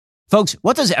Folks,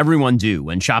 what does everyone do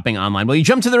when shopping online? Well, you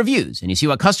jump to the reviews and you see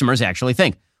what customers actually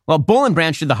think. Well, Boll &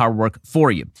 Branch did the hard work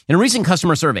for you. In a recent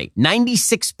customer survey,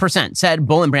 96% said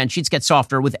Boll & Branch sheets get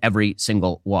softer with every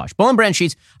single wash. Boll & Branch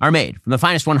sheets are made from the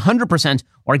finest 100%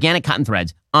 organic cotton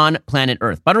threads on planet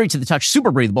Earth. Buttery to the touch,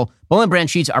 super breathable, Boll & Branch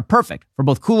sheets are perfect for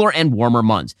both cooler and warmer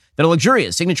months. Their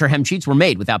luxurious signature hem sheets were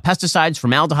made without pesticides,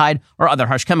 formaldehyde, or other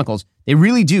harsh chemicals. They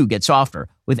really do get softer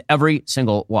with every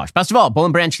single wash. Best of all, Boll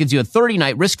 & Branch gives you a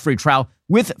 30-night risk-free trial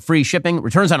with free shipping,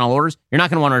 returns on all orders. You're not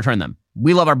going to want to return them.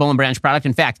 We love our Boll & Branch product.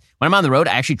 In fact, when I'm on the road,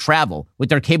 I actually travel with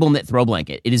their cable knit throw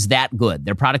blanket. It is that good.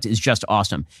 Their product is just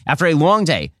awesome. After a long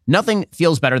day, nothing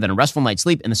feels better than a restful night's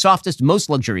sleep in the softest, most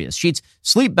luxurious sheets.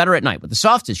 Sleep better at night with the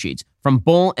softest sheets from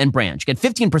Boll & Branch. Get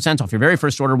 15% off your very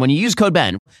first order when you use code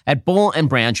BEN at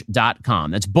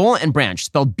bollandbranch.com. That's Boll & Branch,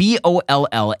 spelled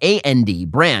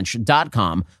BOLLAND,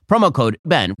 branch.com. Promo code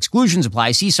BEN. Exclusions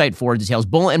apply. See site for details,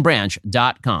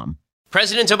 bollandbranch.com.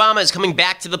 President Obama is coming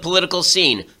back to the political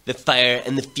scene. The fire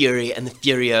and the fury and the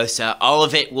furiosa, all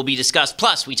of it will be discussed.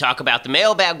 Plus, we talk about the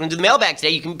mailbag. We're going to do the mailbag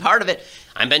today. You can be part of it.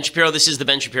 I'm Ben Shapiro. This is The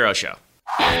Ben Shapiro Show.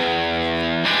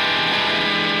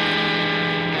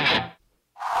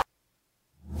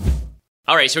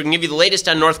 All right, so we're going to give you the latest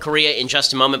on North Korea in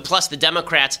just a moment. Plus, the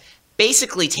Democrats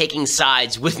basically taking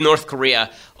sides with North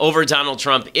Korea over Donald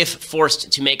Trump if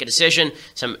forced to make a decision.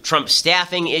 Some Trump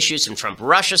staffing issues, some Trump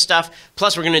Russia stuff.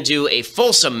 Plus, we're going to do a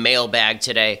fulsome mailbag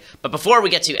today. But before we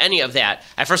get to any of that,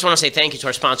 I first want to say thank you to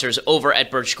our sponsors over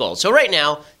at Birch Gold. So right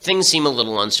now, things seem a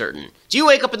little uncertain. Do you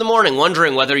wake up in the morning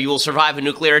wondering whether you will survive a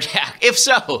nuclear attack? If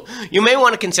so, you may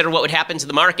want to consider what would happen to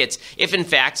the markets if, in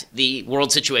fact, the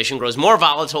world situation grows more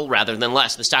volatile rather than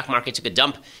less. The stock market took a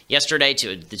dump yesterday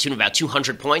to the tune of about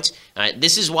 200 points.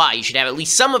 This is why you should have at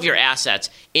least some of your assets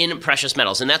in precious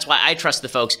metals. And that's why I trust the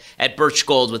folks at Birch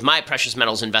Gold with my precious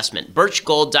metals investment.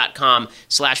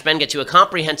 Birchgold.com/Ben gets you a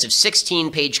comprehensive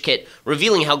 16-page kit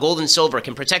revealing how gold and silver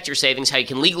can protect your savings, how you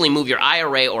can legally move your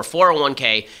IRA or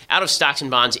 401k out of stocks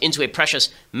and bonds into a precious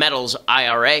metals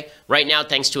IRA. Right now,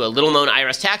 thanks to a little-known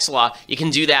IRS tax law, you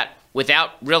can do that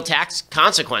without real tax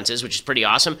consequences, which is pretty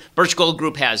awesome. Birch Gold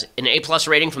Group has an A+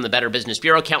 rating from the Better Business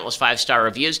Bureau, countless 5-star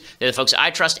reviews. They're the folks I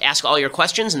trust. Ask all your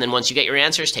questions, and then once you get your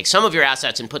answers, take some of your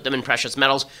assets and put them in precious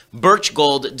metals.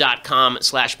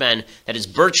 Birchgold.com/Ben. That is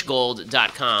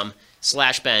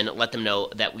Birchgold.com/Ben. Let them know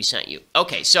that we sent you.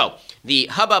 Okay, so the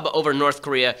hubbub over North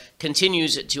Korea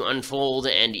continues to unfold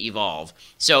and evolve.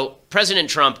 So President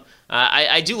Trump,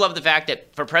 I do love the fact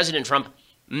that for President Trump,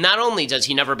 not only does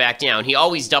he never back down, he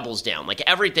always doubles down. Like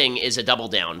everything is a double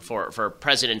down for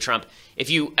President Trump. If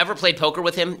you ever played poker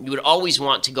with him, you would always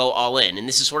want to go all in. And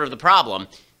this is sort of the problem.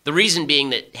 The reason being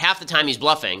that half the time he's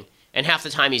bluffing and half the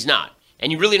time he's not. And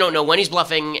you really don't know when he's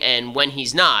bluffing and when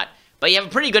he's not. But you have a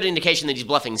pretty good indication that he's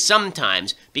bluffing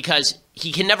sometimes because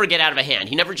he can never get out of a hand.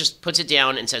 He never just puts it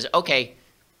down and says, okay,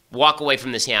 walk away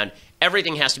from this hand.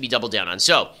 Everything has to be doubled down on.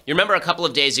 So you remember a couple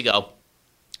of days ago,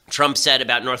 Trump said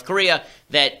about North Korea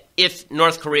that if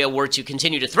North Korea were to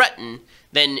continue to threaten,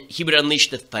 then he would unleash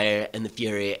the fire and the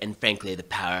fury and, frankly, the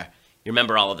power. You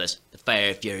remember all of this. The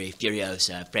fire, fury,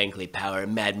 furiosa, frankly, power,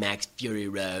 Mad Max, Fury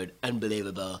Road,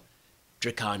 unbelievable,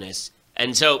 Draconis.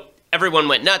 And so everyone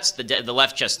went nuts. The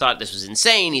left just thought this was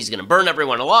insane. He's going to burn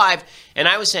everyone alive. And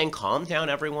I was saying, calm down,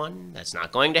 everyone. That's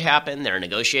not going to happen. There are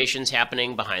negotiations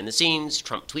happening behind the scenes.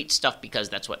 Trump tweets stuff because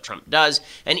that's what Trump does.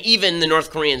 And even the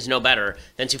North Koreans know better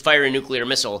than to fire a nuclear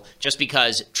missile just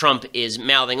because Trump is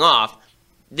mouthing off.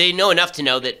 They know enough to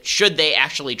know that should they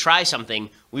actually try something,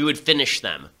 we would finish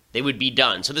them. They would be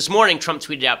done. So this morning, Trump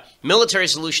tweeted out, military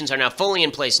solutions are now fully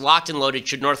in place, locked and loaded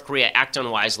should North Korea act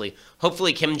unwisely.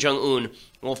 Hopefully Kim Jong-un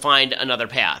will find another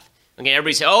path. Okay,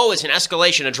 everybody say, oh, it's an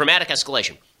escalation, a dramatic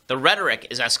escalation. The rhetoric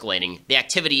is escalating. The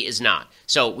activity is not.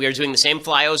 So we are doing the same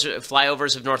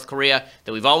flyovers of North Korea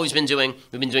that we've always been doing.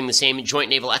 We've been doing the same joint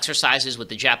naval exercises with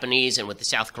the Japanese and with the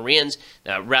South Koreans,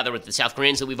 with the South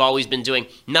Koreans that we've always been doing.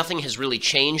 Nothing has really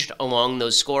changed along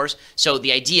those scores. So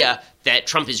the idea that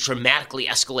Trump is dramatically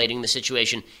escalating the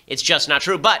situation, it's just not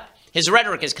true. But his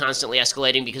rhetoric is constantly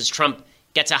escalating because Trump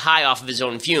gets a high off of his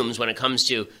own fumes when it comes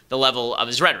to the level of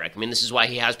his rhetoric. I mean, this is why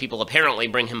he has people apparently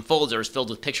bring him folders filled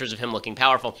with pictures of him looking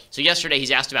powerful. So yesterday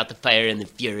he's asked about the fire and the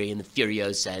fury and the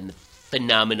furiosa and the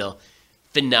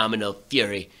phenomenal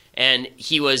fury. And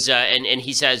he was, and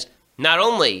he says, not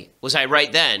only was I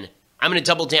right then, I'm going to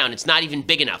double down. It's not even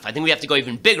big enough. I think we have to go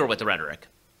even bigger with the rhetoric.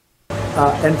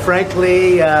 And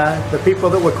frankly, the people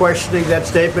that were questioning that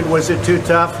statement, was it too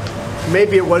tough?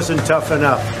 Maybe it wasn't tough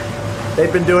enough.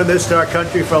 They've been doing this to our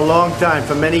country for a long time,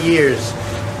 for many years.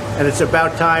 And it's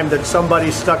about time that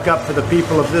somebody stuck up for the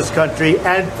people of this country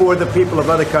and for the people of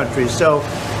other countries. So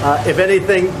if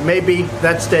anything, maybe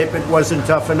that statement wasn't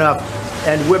tough enough.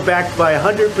 And we're backed by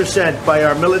 100% by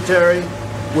our military.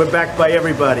 We're backed by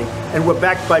everybody. And we're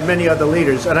backed by many other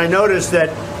leaders. And I noticed that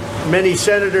many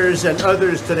senators and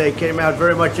others today came out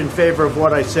very much in favor of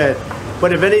what I said.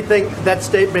 But if anything, that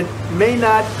statement may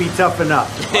not be tough enough.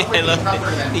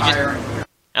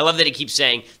 I love that he keeps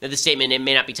saying that the statement, it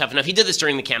may not be tough enough. He did this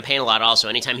during the campaign a lot also.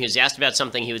 Anytime he was asked about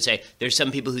something, he would say, there's some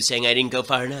people who are saying I didn't go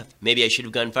far enough. Maybe I should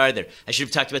have gone farther. I should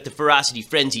have talked about the ferocity,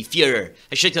 frenzy, furor.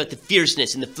 I should have talked about the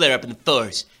fierceness and the flare-up and the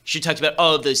force. I should have talked about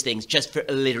all of those things just for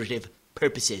alliterative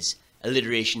purposes.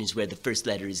 Alliteration is where the first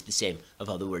letter is the same of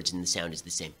all the words and the sound is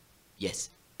the same. Yes,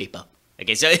 people.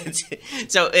 Okay, so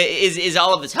is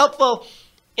all of this helpful?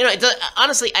 You know,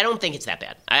 honestly, I don't think it's that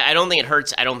bad. I don't think it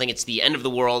hurts. I don't think it's the end of the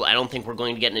world. I don't think we're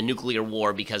going to get in a nuclear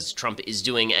war because Trump is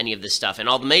doing any of this stuff. And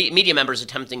all the media members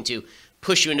attempting to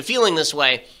push you into feeling this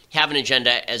way have an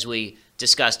agenda, as we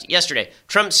discussed yesterday.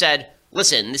 Trump said,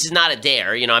 listen, this is not a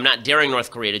dare. You know, I'm not daring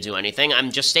North Korea to do anything.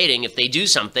 I'm just stating if they do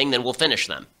something, then we'll finish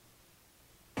them.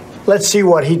 Let's see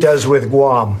what he does with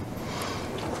Guam.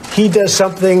 He does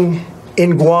something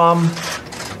in Guam.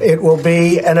 It will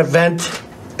be an event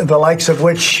the likes of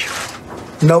which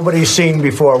nobody's seen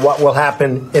before, what will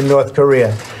happen in North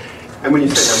Korea. And when you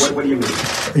say that, what do you mean?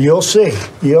 You'll see.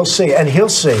 You'll see. And he'll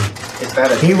see. Is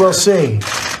that a he will see.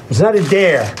 It's not a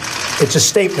dare. It's a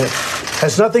statement.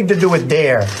 Has nothing to do with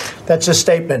dare. That's a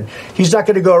statement. He's not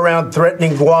going to go around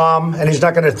threatening Guam, and he's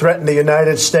not going to threaten the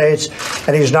United States,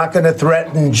 and he's not going to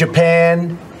threaten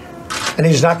Japan, and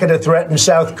he's not going to threaten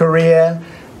South Korea.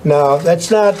 No,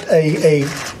 that's not a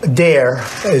dare,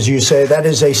 as you say. That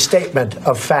is a statement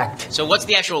of fact. So what's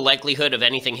the actual likelihood of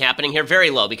anything happening here? Very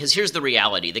low, because here's the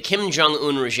reality. The Kim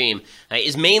Jong-un regime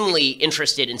is mainly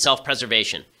interested in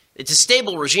self-preservation. It's a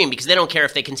stable regime because they don't care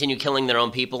if they continue killing their own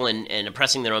people and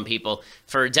oppressing their own people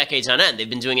for decades on end. They've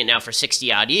been doing it now for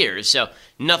 60-odd years, so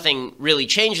nothing really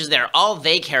changes there. All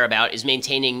they care about is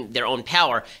maintaining their own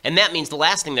power, and that means the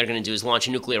last thing they're going to do is launch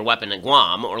a nuclear weapon at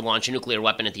Guam or launch a nuclear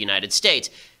weapon at the United States.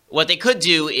 What they could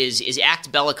do is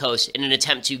act bellicose in an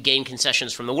attempt to gain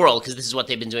concessions from the world, because this is what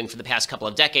they've been doing for the past couple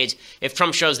of decades. If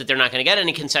Trump shows that they're not going to get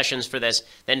any concessions for this,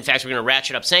 then in fact we're going to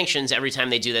ratchet up sanctions every time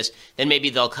they do this, then maybe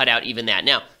they'll cut out even that.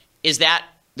 Now, is that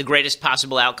the greatest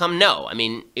possible outcome? No. I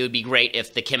mean, it would be great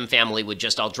if the Kim family would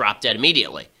just all drop dead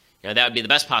immediately. You know, that would be the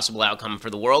best possible outcome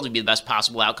for the world. It would be the best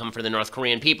possible outcome for the North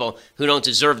Korean people who don't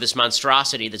deserve this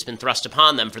monstrosity that's been thrust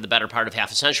upon them for the better part of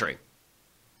half a century.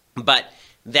 But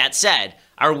that said,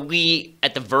 are we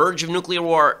at the verge of nuclear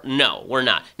war? No, we're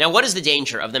not. Now, what is the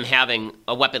danger of them having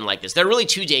a weapon like this? There are really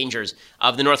two dangers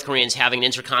of the North Koreans having an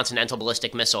intercontinental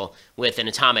ballistic missile with an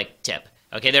atomic tip.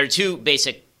 Okay, there are two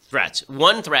basic threats.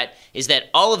 One threat is that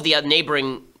all the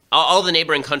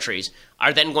neighboring countries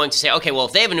are then going to say, okay, well,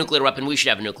 if they have a nuclear weapon, we should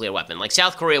have a nuclear weapon. Like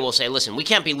South Korea will say, listen, we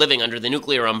can't be living under the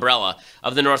nuclear umbrella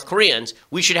of the North Koreans.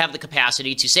 We should have the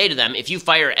capacity to say to them, if you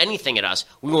fire anything at us,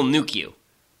 we will nuke you.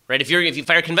 Right? If you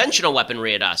fire conventional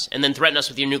weaponry at us and then threaten us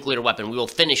with your nuclear weapon, we will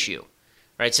finish you.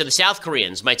 Right? So the South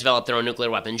Koreans might develop their own nuclear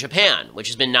weapon. Japan, which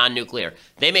has been non-nuclear,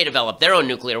 they may develop their own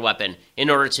nuclear weapon in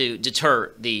order to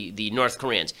deter the North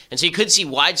Koreans. And so you could see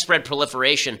widespread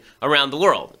proliferation around the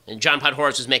world. And John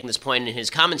Podhoretz was making this point in his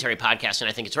commentary podcast, and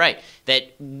I think it's right,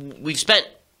 that we've spent,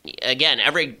 again,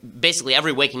 basically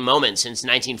every waking moment since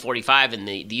 1945 and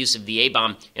the use of the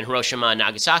A-bomb in Hiroshima and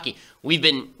Nagasaki, we've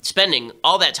been spending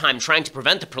all that time trying to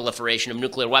prevent the proliferation of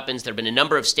nuclear weapons. There have been a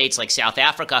number of states like South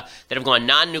Africa that have gone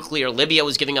non-nuclear. Libya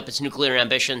was giving up its nuclear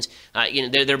ambitions.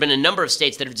 There have been a number of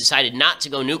states that have decided not to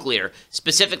go nuclear,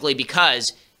 specifically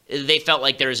because they felt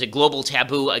like there is a global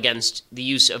taboo against the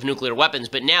use of nuclear weapons,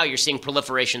 but now you're seeing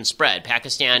proliferation spread.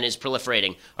 Pakistan is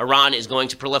proliferating. Iran is going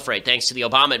to proliferate thanks to the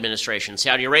Obama administration.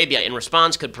 Saudi Arabia, in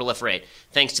response, could proliferate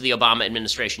thanks to the Obama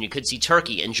administration. You could see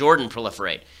Turkey and Jordan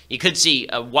proliferate. You could see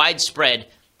a widespread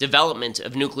development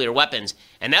of nuclear weapons,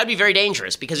 and that would be very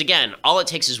dangerous because, again, all it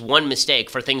takes is one mistake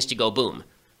for things to go boom.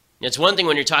 It's one thing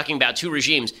when you're talking about two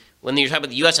regimes, when you're talking about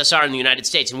the USSR and the United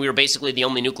States, and we were basically the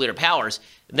only nuclear powers,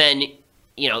 then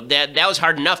that was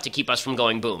hard enough to keep us from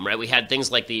going boom, right? We had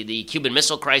things like the Cuban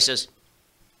Missile Crisis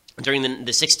during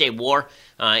the Six-Day War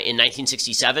in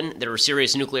 1967. There were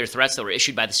serious nuclear threats that were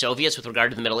issued by the Soviets with regard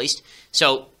to the Middle East.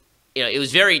 So, it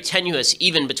was very tenuous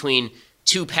even between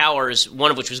two powers,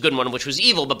 one of which was good and one of which was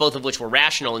evil, but both of which were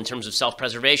rational in terms of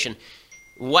self-preservation.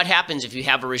 What happens if you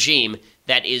have a regime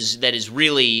that is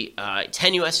really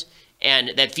tenuous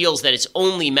and that feels that its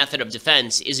only method of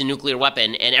defense is a nuclear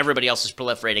weapon and everybody else is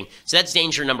proliferating. So that's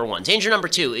danger number one. Danger number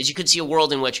two is you could see a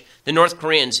world in which the North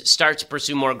Koreans start to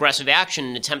pursue more aggressive action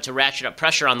and attempt to ratchet up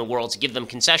pressure on the world to give them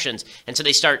concessions. And so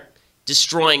they start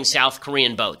destroying South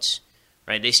Korean boats,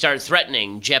 right? They start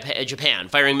threatening Japan,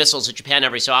 firing missiles at Japan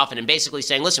every so often and basically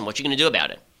saying, listen, what you going to do about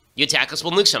it? You attack us,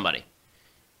 we'll nuke somebody.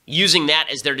 Using that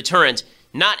as their deterrent,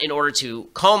 not in order to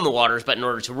calm the waters, but in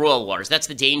order to rule the waters. That's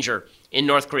the danger in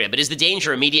North Korea. But is the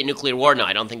danger immediate nuclear war? No,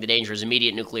 I don't think the danger is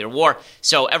immediate nuclear war.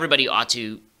 So everybody ought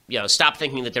to stop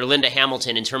thinking that they're Linda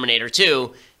Hamilton in Terminator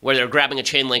 2, where they're grabbing a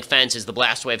chain link fence as the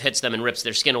blast wave hits them and rips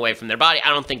their skin away from their body. I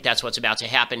don't think that's what's about to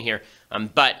happen here.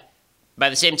 But by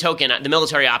the same token, the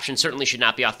military option certainly should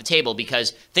not be off the table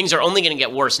because things are only going to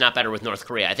get worse, not better with North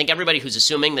Korea. I think everybody who's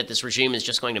assuming that this regime is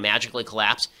just going to magically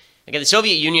collapse. Again, the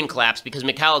Soviet Union collapsed because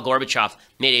Mikhail Gorbachev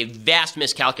made a vast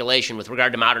miscalculation with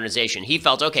regard to modernization. He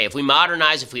felt, okay, if we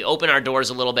modernize, if we open our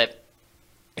doors a little bit,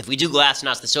 if we do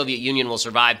glasnost, the Soviet Union will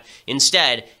survive.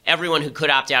 Instead, everyone who could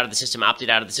opt out of the system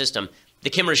opted out of the system. The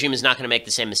Kim regime is not going to make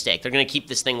the same mistake. They're going to keep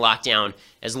this thing locked down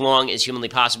as long as humanly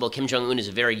possible. Kim Jong-un is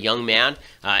a very young man,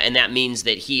 and that means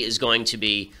that he is going to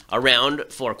be around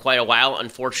for quite a while,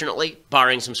 unfortunately,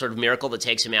 barring some sort of miracle that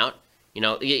takes him out.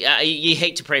 You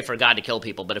hate to pray for God to kill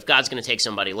people, but if God's going to take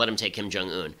somebody, let him take Kim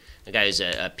Jong-un. The guy is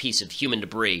a piece of human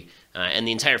debris, and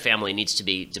the entire family needs to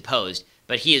be deposed.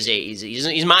 But he's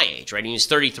my age, right? He's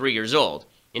 33 years old.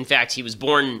 In fact, he was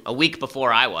born a week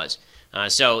before I was.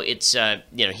 So it's,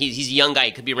 he's a young guy.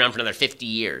 He could be around for another 50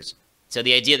 years. So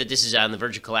the idea that this is on the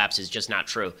verge of collapse is just not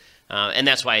true. And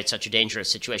that's why it's such a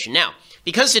dangerous situation. Now,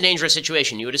 because it's a dangerous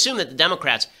situation, you would assume that the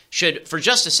Democrats should, for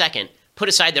just a second, put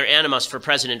aside their animus for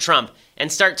President Trump and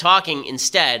start talking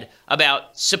instead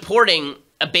about supporting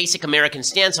a basic American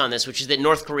stance on this, which is that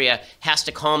North Korea has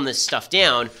to calm this stuff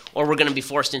down or we're going to be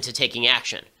forced into taking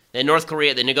action. That North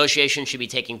Korea, the negotiation should be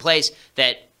taking place,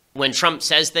 that when Trump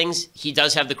says things, he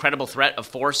does have the credible threat of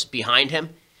force behind him.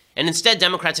 And instead,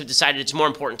 Democrats have decided it's more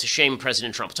important to shame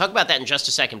President Trump. We'll talk about that in just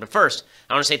a second. But first,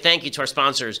 I want to say thank you to our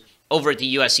sponsors over at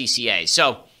the USCCA.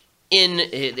 So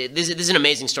this is an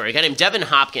amazing story. A guy named Devin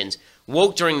Hopkins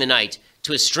woke during the night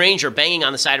to a stranger banging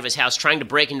on the side of his house trying to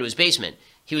break into his basement.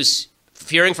 He was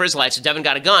fearing for his life, so Devin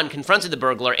got a gun, confronted the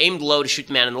burglar, aimed low to shoot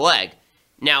the man in the leg.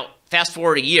 Now, fast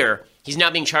forward a year, he's now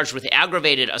being charged with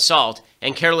aggravated assault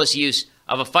and careless use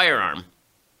of a firearm.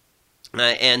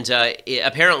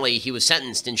 Apparently, he was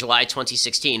sentenced in July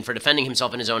 2016 for defending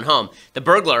himself in his own home. The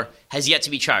burglar has yet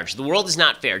to be charged. The world is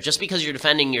not fair. Just because you're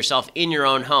defending yourself in your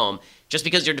own home, just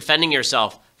because you're defending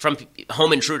yourself from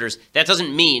home intruders, that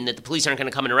doesn't mean that the police aren't going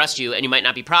to come and arrest you and you might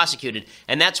not be prosecuted.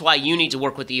 And that's why you need to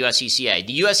work with the USCCA.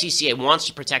 The USCCA wants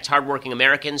to protect hardworking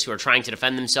Americans who are trying to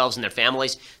defend themselves and their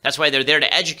families. That's why they're there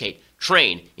to educate,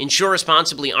 train, ensure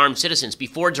responsibly armed citizens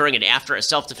before, during, and after a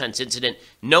self-defense incident.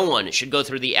 No one should go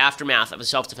through the aftermath of a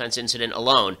self-defense incident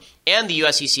alone. And the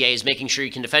USCCA is making sure you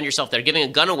can defend yourself. They're giving a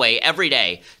gun away every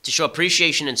day to show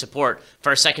appreciation and support for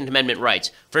our Second Amendment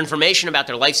rights. For information about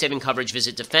their life-saving coverage,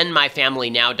 visit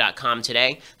defendmyfamilynow.com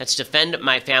today. That's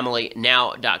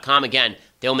defendmyfamilynow.com. Again,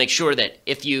 they'll make sure that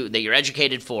you're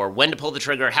educated for when to pull the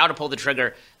trigger, how to pull the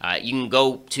trigger. You can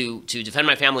go to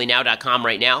defendmyfamilynow.com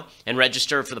right now and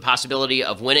register for the possibility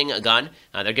of winning a gun.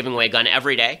 They're giving away a gun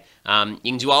every day. You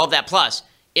can do all of that. Plus,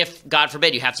 if, God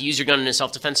forbid, you have to use your gun in a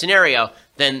self-defense scenario,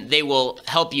 then they will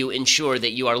help you ensure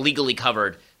that you are legally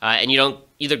covered and you don't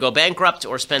either go bankrupt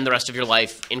or spend the rest of your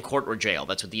life in court or jail.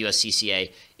 That's what the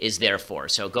USCCA is there for.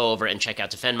 So go over and check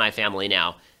out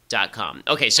defendmyfamilynow.com.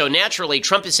 Okay, so naturally,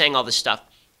 Trump is saying all this stuff,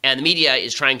 and the media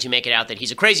is trying to make it out that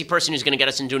he's a crazy person who's going to get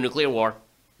us into a nuclear war.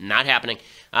 Not happening.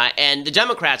 And the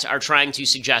Democrats are trying to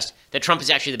suggest that Trump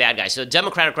is actually the bad guy. So a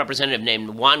Democratic representative named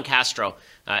Juan Castro,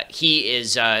 he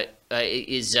is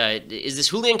this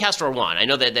Julian Castro or Juan? I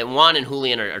know that Juan and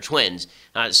Julian are twins.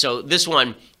 So this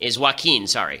one is Joaquin,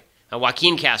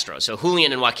 Joaquin Castro. So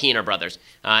Julian and Joaquin are brothers.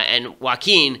 And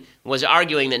Joaquin was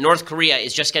arguing that North Korea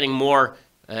is just getting more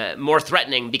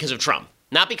threatening because of Trump.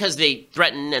 Not because they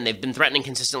threaten, and they've been threatening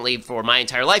consistently for my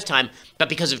entire lifetime, but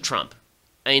because of Trump.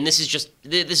 I mean, this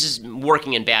is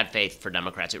working in bad faith for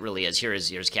Democrats. It really is.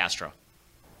 Here's Castro.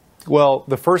 Well,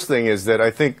 the first thing is that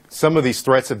I think some of these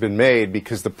threats have been made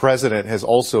because the president has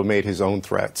also made his own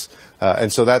threats.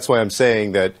 And so that's why I'm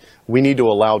saying that we need to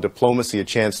allow diplomacy a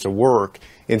chance to work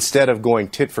instead of going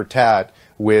tit for tat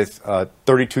with a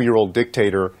 32-year-old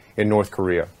dictator in North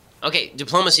Korea. Okay,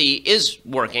 diplomacy is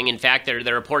working. In fact, there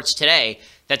are reports today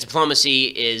that diplomacy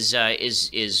is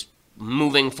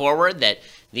moving forward, that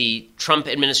the Trump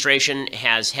administration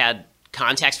has had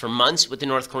contacts for months with the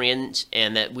North Koreans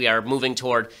and that we are moving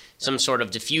toward some sort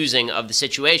of diffusing of the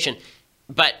situation.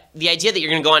 But the idea that you're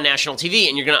going to go on national TV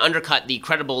and you're going to undercut the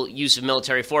credible use of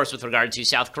military force with regard to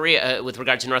South Korea, with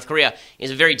regard to North Korea,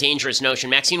 is a very dangerous notion.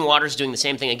 Maxine Waters is doing the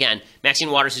same thing again.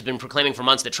 Maxine Waters has been proclaiming for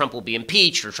months that Trump will be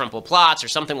impeached or Trump will plot or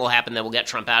something will happen that will get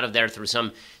Trump out of there through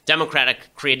some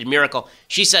Democratic-created miracle.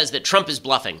 She says that Trump is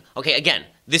bluffing. Okay, again,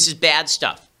 this is bad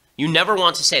stuff. You never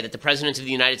want to say that the President of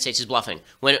the United States is bluffing.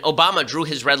 When Obama drew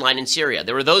his red line in Syria,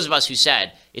 there were those of us who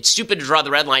said, it's stupid to draw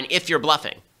the red line if you're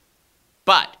bluffing.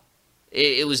 But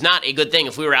it was not a good thing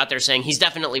if we were out there saying he's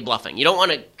definitely bluffing. You don't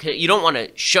want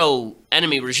to show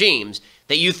enemy regimes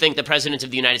that you think the President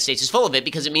of the United States is full of it,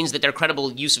 because it means that their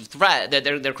credible use of threat, that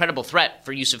their credible threat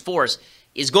for use of force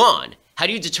is gone. How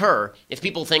do you deter if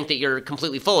people think that you're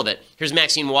completely full of it? Here's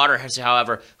Maxine Waters,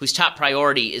 however, whose top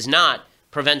priority is not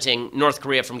preventing North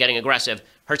Korea from getting aggressive.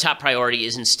 Her top priority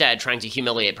is instead trying to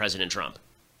humiliate President Trump.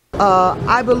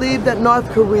 I believe that North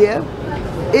Korea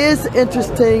is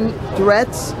interesting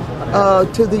threats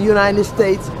to the United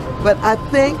States, but I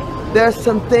think there's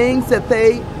some things that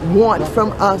they want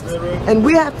from us, and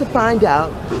we have to find out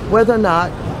whether or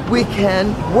not we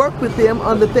can work with them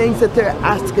on the things that they're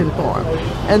asking for.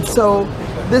 And so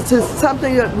this is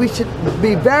something that we should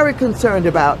be very concerned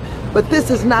about, but this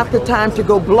is not the time to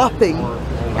go bluffing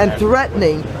and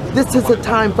threatening. This is a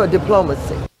time for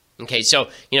diplomacy. Okay, so,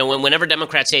 whenever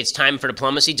Democrats say it's time for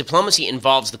diplomacy, diplomacy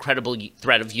involves the credible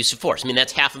threat of use of force. I mean,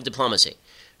 that's half of diplomacy.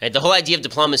 Right? The whole idea of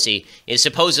diplomacy is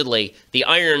supposedly the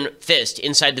iron fist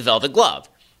inside the velvet glove.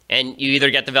 And you either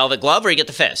get the velvet glove or you get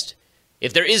the fist.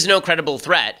 If there is no credible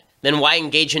threat, then why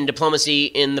engage in diplomacy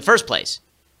in the first place?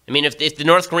 I mean, if the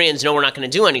North Koreans know we're not going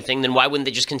to do anything, then why wouldn't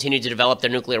they just continue to develop their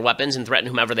nuclear weapons and threaten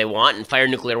whomever they want and fire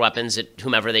nuclear weapons at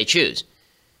whomever they choose?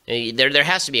 There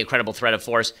has to be a credible threat of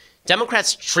force.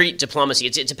 Democrats treat diplomacy,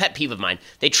 it's a pet peeve of mine,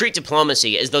 they treat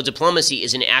diplomacy as though diplomacy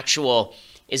is an actual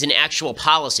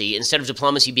policy instead of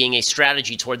diplomacy being a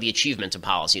strategy toward the achievement of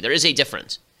policy. There is a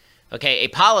difference. Okay, a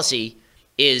policy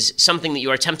is something that you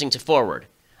are attempting to forward.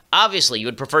 Obviously, you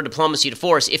would prefer diplomacy to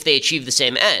force if they achieve the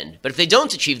same end. But if they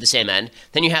don't achieve the same end,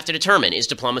 then you have to determine, is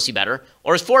diplomacy better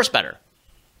or is force better?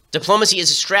 Diplomacy is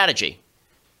a strategy.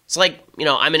 It's like,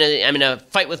 I'm in a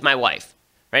fight with my wife,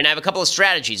 right? And I have a couple of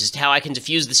strategies as to how I can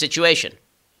diffuse the situation.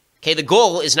 Okay, the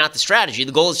goal is not the strategy.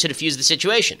 The goal is to diffuse the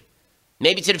situation.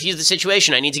 Maybe to diffuse the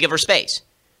situation, I need to give her space.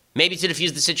 Maybe to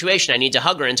diffuse the situation, I need to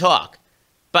hug her and talk.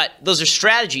 But those are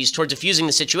strategies toward diffusing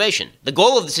the situation. The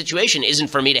goal of the situation isn't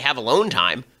for me to have alone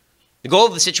time. The goal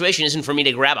of the situation isn't for me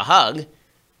to grab a hug.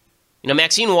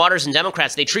 Maxine Waters and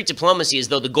Democrats, they treat diplomacy as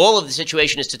though the goal of the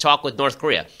situation is to talk with North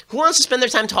Korea. Who wants to spend their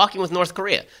time talking with North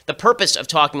Korea? The purpose of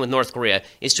talking with North Korea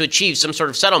is to achieve some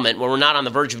sort of settlement where we're not on the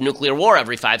verge of nuclear war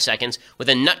every 5 seconds with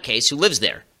a nutcase who lives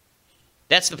there.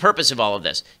 That's the purpose of all of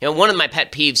this. One of my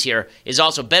pet peeves here is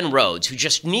also Ben Rhodes, who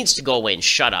just needs to go away and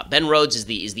shut up. Ben Rhodes is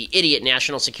the idiot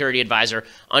national security advisor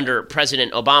under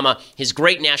President Obama. His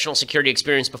great national security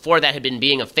experience before that had been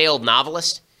being a failed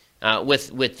novelist.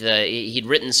 He'd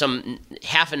written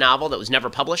half a novel that was never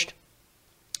published.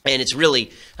 And it's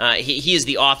really, he is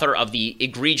the author of the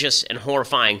egregious and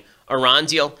horrifying Iran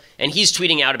deal, and he's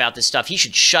tweeting out about this stuff. He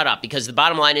should shut up, because the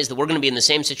bottom line is that we're going to be in the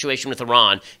same situation with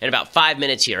Iran in about 5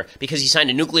 minutes here, because he signed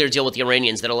a nuclear deal with the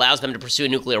Iranians that allows them to pursue a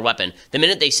nuclear weapon. The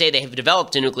minute they say they have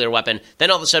developed a nuclear weapon,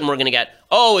 then all of a sudden we're going to get,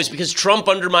 it's because Trump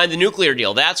undermined the nuclear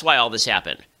deal. That's why all this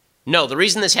happened. No, the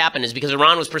reason this happened is because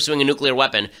Iran was pursuing a nuclear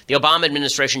weapon. The Obama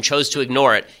administration chose to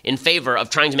ignore it in favor of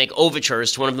trying to make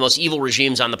overtures to one of the most evil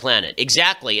regimes on the planet,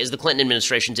 exactly as the Clinton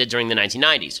administration did during the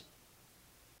 1990s.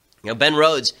 Ben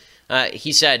Rhodes,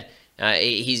 he said,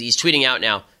 he's tweeting out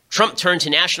now, Trump turn to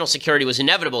national security was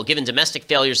inevitable given domestic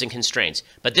failures and constraints,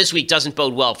 but this week doesn't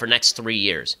bode well for next 3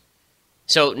 years.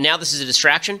 So now this is a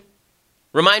distraction?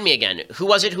 Remind me again, who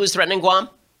was it who was threatening Guam?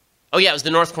 Oh yeah, it was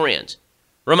the North Koreans.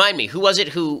 Remind me, who was it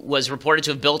who was reported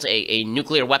to have built a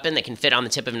nuclear weapon that can fit on the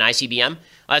tip of an ICBM?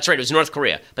 That's right, it was North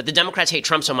Korea. But the Democrats hate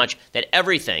Trump so much that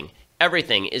everything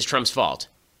is Trump's fault.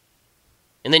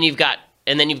 And then you've got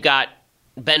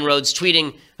Ben Rhodes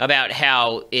tweeting about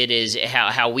how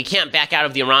we can't back out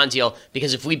of the Iran deal,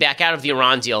 because if we back out of the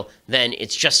Iran deal, then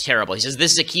it's just terrible. He says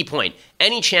this is a key point.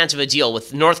 Any chance of a deal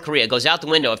with North Korea goes out the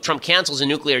window if Trump cancels a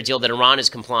nuclear deal that Iran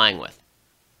is complying with.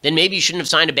 Then maybe you shouldn't have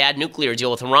signed a bad nuclear deal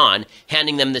with Iran,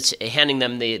 handing them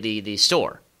the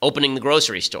store, opening the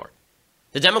grocery store.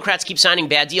 The Democrats keep signing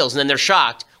bad deals, and then they're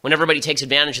shocked when everybody takes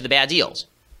advantage of the bad deals.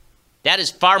 That is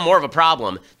far more of a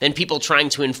problem than people trying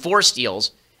to enforce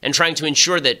deals and trying to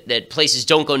ensure that places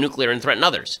don't go nuclear and threaten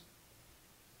others.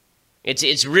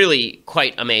 It's really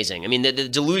quite amazing. I mean, the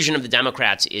delusion of the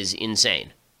Democrats is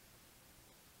insane.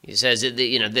 He says that,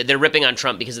 they're ripping on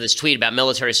Trump because of this tweet about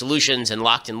military solutions and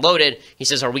locked and loaded. He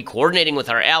says, are we coordinating with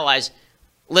our allies?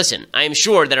 Listen, I am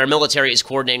sure that our military is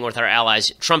coordinating with our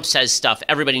allies. Trump says stuff.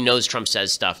 Everybody knows Trump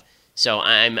says stuff. So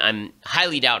I'm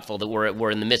highly doubtful that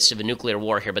we're in the midst of a nuclear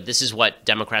war here. But this is what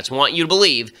Democrats want you to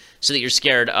believe so that you're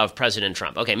scared of President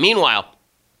Trump. Okay, meanwhile,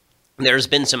 there's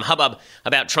been some hubbub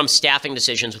about Trump's staffing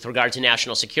decisions with regard to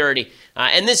national security,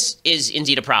 and this is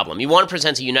indeed a problem. You want to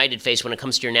present a united face when it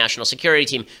comes to your national security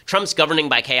team. Trump's governing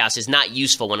by chaos is not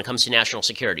useful when it comes to national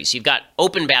security. So you've got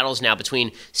open battles now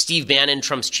between Steve Bannon,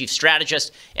 Trump's chief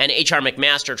strategist, and H.R.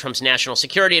 McMaster, Trump's national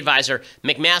security advisor.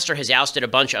 McMaster has ousted a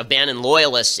bunch of Bannon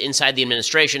loyalists inside the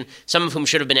administration, some of whom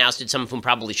should have been ousted, some of whom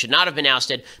probably should not have been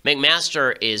ousted.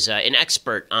 McMaster is an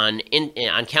expert on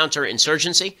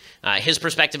counterinsurgency. His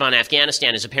perspective on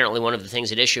Afghanistan is apparently one of the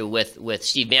things at issue with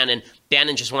Steve Bannon.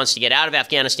 Bannon just wants to get out of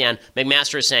Afghanistan.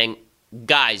 McMaster is saying,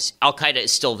 guys, al-Qaeda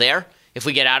is still there. If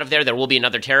we get out of there, there will be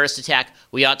another terrorist attack.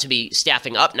 We ought to be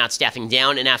staffing up, not staffing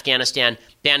down in Afghanistan.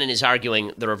 Bannon is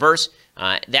arguing the reverse.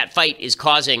 That fight is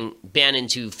causing Bannon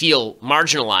to feel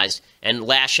marginalized and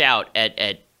lash out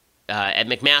at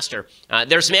McMaster.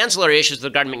 There's some ancillary issues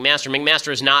regarding McMaster.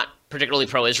 McMaster is not particularly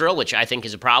pro-Israel, which I think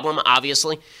is a problem,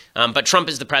 obviously. But Trump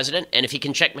is the president, and if he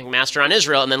can check McMaster on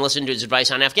Israel and then listen to his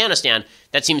advice on Afghanistan,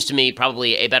 that seems to me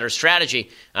probably a better strategy.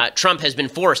 Trump has been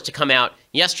forced to come out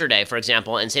yesterday, for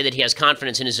example, and say that he has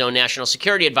confidence in his own national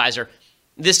security advisor.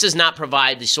 This does not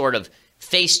provide the sort of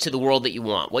face to the world that you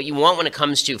want. What you want when it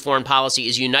comes to foreign policy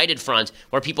is a united front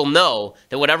where people know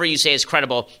that whatever you say is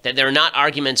credible, that there are not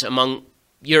arguments among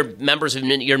your members of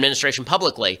your administration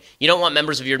publicly. You don't want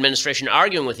members of your administration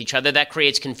arguing with each other. That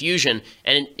creates confusion,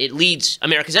 and it leads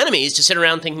America's enemies to sit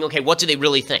around thinking, okay, what do they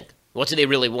really think? What do they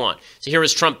really want? So here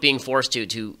is Trump being forced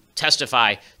to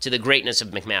testify to the greatness of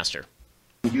McMaster.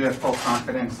 Do you have full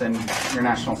confidence in your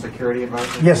national security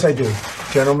advisor? Yes, I do.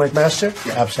 General McMaster?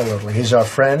 Yeah. Absolutely. He's our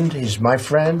friend. He's my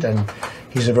friend, and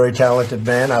he's a very talented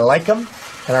man. I like him,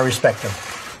 and I respect him.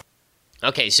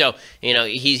 Okay, so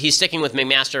he's sticking with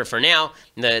McMaster for now.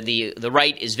 The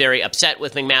right is very upset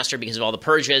with McMaster because of all the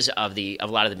purges of a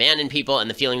lot of the Bannon people and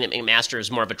the feeling that McMaster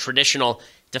is more of a traditional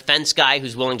defense guy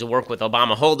who's willing to work with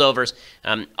Obama holdovers.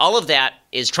 All of that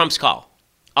is Trump's call.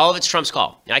 All of it's Trump's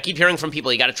call. Now, I keep hearing from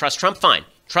people, you got to trust Trump. Fine,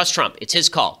 trust Trump. It's his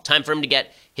call. Time for him to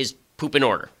get his poop in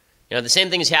order. The same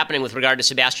thing is happening with regard to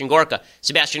Sebastian Gorka.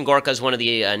 Sebastian Gorka is one of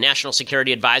the national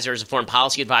security advisors, a foreign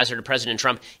policy advisor to President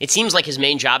Trump. It seems like his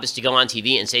main job is to go on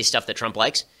TV and say stuff that Trump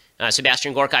likes.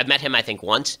 Sebastian Gorka, I've met him, I think,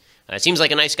 once. Seems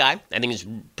like a nice guy. I think he's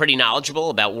pretty knowledgeable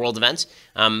about world events.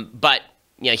 But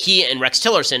he and Rex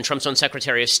Tillerson, Trump's own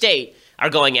Secretary of State, are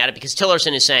going at it because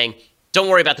Tillerson is saying, don't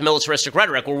worry about the militaristic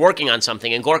rhetoric. We're working on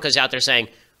something. And Gorka's out there saying,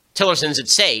 Tillerson's at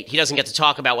state. He doesn't get to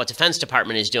talk about what Defense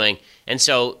Department is doing. And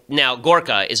so now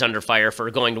Gorka is under fire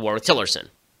for going to war with Tillerson.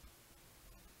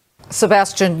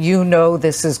 Sebastian, you know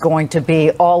this is going to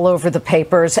be all over the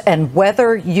papers, and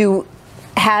whether you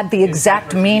had the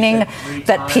exact meaning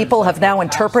that people have now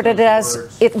interpreted it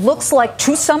as, it looks like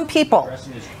to some people,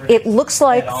 it looks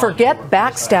like, forget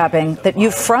backstabbing, that you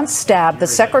front stabbed the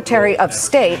Secretary of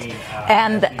State.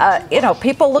 And,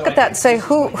 people look at that and say,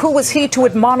 who was he to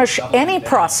admonish any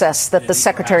process that the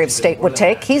Secretary of State would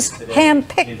take? He's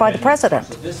handpicked by the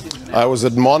president. I was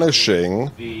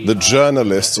admonishing the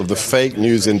journalists of the fake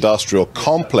news industrial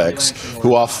complex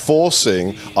who are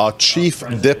forcing our chief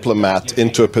diplomat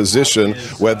into a position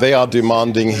where they are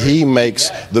demanding he makes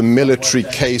the military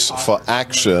case for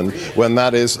action when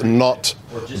that is not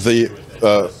the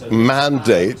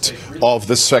mandate of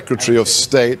the Secretary of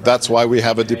State. That's why we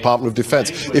have a Department of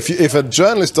Defense. If a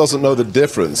journalist doesn't know the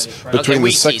difference between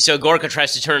so Gorka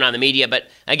tries to turn on the media, but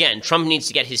again, Trump needs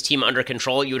to get his team under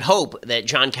control. You would hope that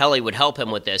John Kelly would help him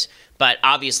with this, but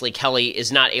obviously Kelly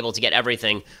is not able to get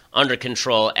everything under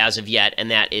control as of yet,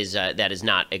 and that is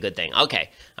not a good thing.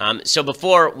 Okay, so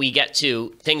before we get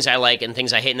to things I like and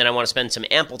things I hate, and then I want to spend some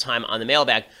ample time on the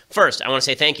mailbag, first I want to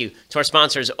say thank you to our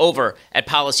sponsors over at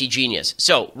Policy Genius.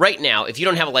 So right now, if you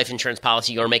don't have a life insurance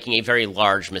policy, you're making a very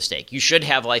large mistake. You should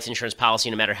have a life insurance policy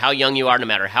no matter how young you are, no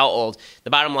matter how old. The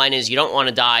bottom line is you don't want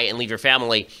to die and leave your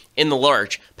family in the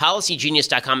lurch.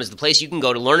 PolicyGenius.com is the place you can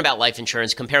go to learn about life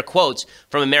insurance, compare quotes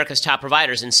from America's top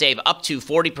providers, and save up to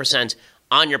 40%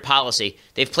 on your policy.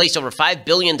 They've placed over $5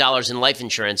 billion in life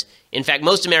insurance. In fact,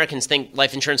 most Americans think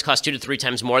life insurance costs 2 to 3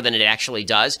 times more than it actually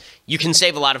does. You can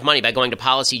save a lot of money by going to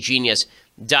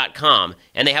PolicyGenius.com,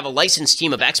 and they have a licensed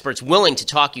team of experts willing to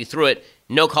talk you through it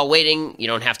no call waiting. You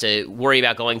don't have to worry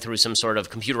about going through some sort of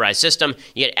computerized system.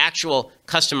 You get actual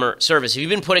customer service. If you've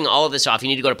been putting all of this off, you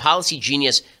need to go to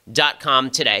PolicyGenius.com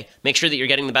today. Make sure that you're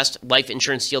getting the best life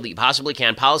insurance deal that you possibly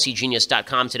can.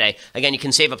 PolicyGenius.com today. Again, you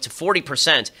can save up to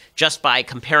 40% just by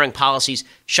comparing policies.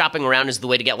 Shopping around is the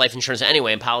way to get life insurance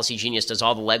anyway, and Policy Genius does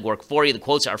all the legwork for you. The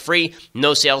quotes are free,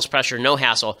 no sales pressure, no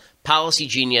hassle.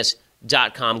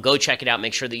 PolicyGenius.com. Go check it out.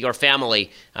 Make sure that your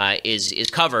family is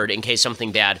covered in case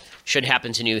something bad should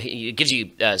happen to you. It gives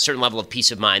you a certain level of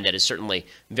peace of mind that is certainly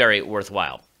very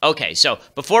worthwhile. Okay, so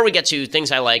before we get to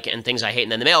things I like and things I hate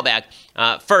and then the mailbag,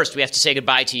 first we have to say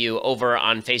goodbye to you over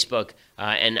on Facebook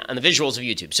and on the visuals of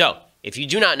YouTube. So if you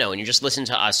do not know and you just listen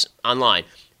to us online,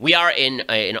 we are in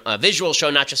a visual show,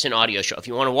 not just an audio show. If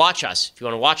you want to watch us, if you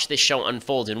want to watch this show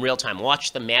unfold in real time,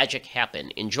 watch the magic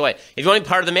happen, enjoy it. If you want to be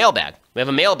part of the mailbag, we have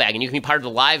a mailbag, and you can be part of the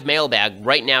live mailbag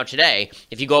right now today.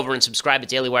 If you go over and subscribe at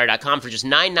dailywire.com for just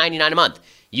 $9.99 a month,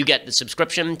 you get the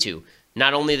subscription to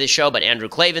not only this show, but Andrew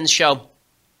Klavan's show.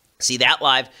 See that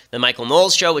live. The Michael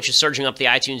Knowles show, which is surging up the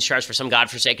iTunes charts for some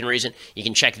godforsaken reason. You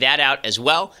can check that out as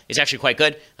well. It's actually quite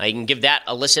good. You can give that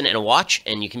a listen and a watch,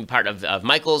 and you can be part of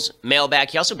Michael's mailbag.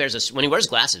 He also bears, when he wears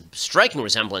glasses, striking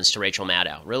resemblance to Rachel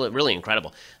Maddow. Really, really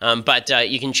incredible. But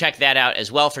you can check that out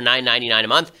as well for $9.99 a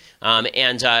month.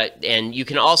 And you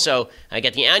can also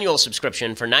get the annual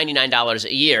subscription for $99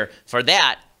 a year. For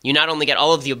that, you not only get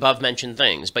all of the above-mentioned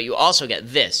things, but you also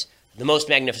get this. The most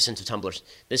magnificent of tumblers.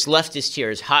 This Leftist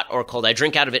Tears, hot or cold. I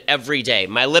drink out of it every day.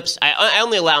 My lips, I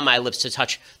only allow my lips to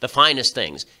touch the finest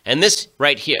things. And this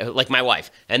right here, like my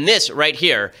wife, and this right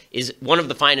here is one of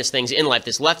the finest things in life.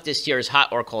 This Leftist Tears,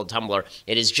 hot or cold tumbler.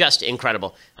 It is just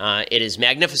incredible. It is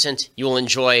magnificent. You will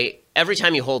enjoy, every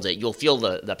time you hold it, you'll feel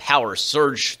the power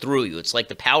surge through you. It's like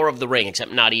the power of the ring,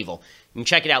 except not evil. You can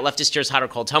check it out, Leftist Tears Hot or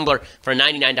Cold Tumbler, for a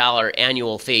 $99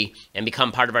 annual fee and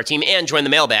become part of our team and join the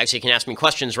mailbag so you can ask me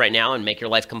questions right now and make your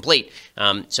life complete.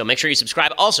 So make sure you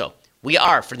subscribe. Also, we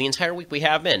are, for the entire week we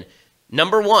have been,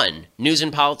 #1 news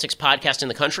and politics podcast in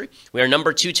the country. We are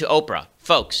 #2 to Oprah.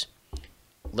 Folks,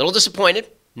 a little disappointed.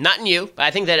 Not in you, but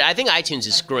I think iTunes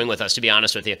is screwing with us, to be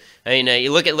honest with you. I mean,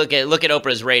 you look at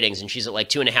Oprah's ratings, and she's at like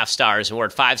 2.5 stars, and we're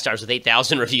at 5 stars with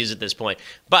 8,000 reviews at this point.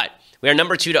 But we are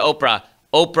 #2 to Oprah.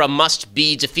 Oprah must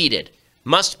be defeated.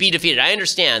 Must be defeated. I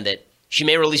understand that she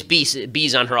may release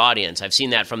bees on her audience. I've seen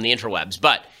that from the interwebs.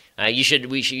 But you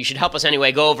should help us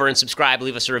anyway. Go over and subscribe.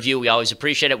 Leave us a review. We always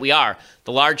appreciate it. We are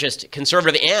the largest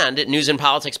conservative and news and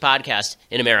politics podcast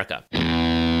in America.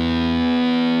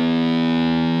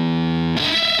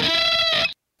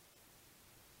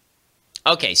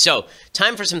 Okay, so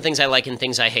time for some things I like and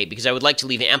things I hate, because I would like to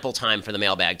leave ample time for the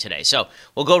mailbag today. So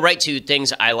we'll go right to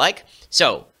things I like.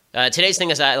 So today's thing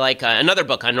is I like another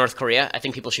book on North Korea. I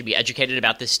think people should be educated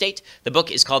about this state. The book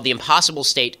is called The Impossible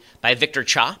State by Victor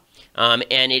Cha. And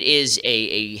it is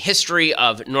a history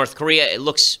of North Korea. It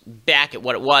looks back at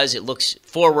what it was. It looks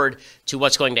forward to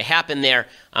what's going to happen there.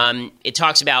 It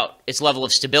talks about its level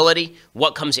of stability,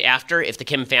 what comes after if the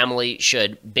Kim family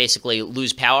should basically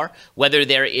lose power, whether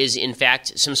there is, in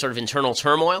fact, some sort of internal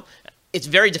turmoil. It's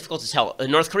very difficult to tell.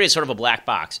 North Korea is sort of a black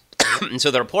box. And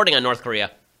so the reporting on North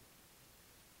Korea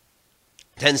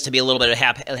tends to be a little bit of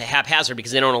haphazard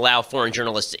because they don't allow foreign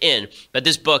journalists in. But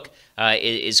this book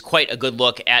is quite a good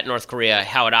look at North Korea,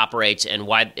 how it operates, and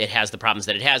why it has the problems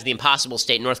that it has. The Impossible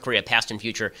State, North Korea, Past and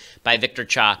Future by Victor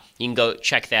Cha. You can go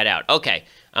check that out. Okay,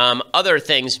 other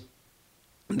things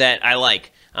that I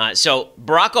like. So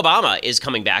Barack Obama is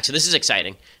coming back, so this is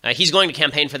exciting. He's going to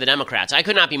campaign for the Democrats. I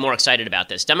could not be more excited about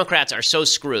this. Democrats are so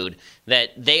screwed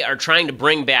that they are trying to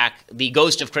bring back the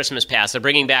ghost of Christmas past. They're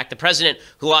bringing back the president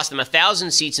who lost them 1,000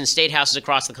 seats in state houses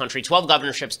across the country, 12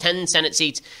 governorships, 10 Senate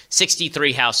seats,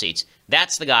 63 House seats.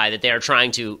 That's the guy that they are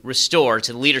trying to restore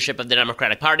to the leadership of the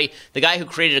Democratic Party, the guy who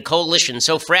created a coalition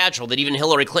so fragile that even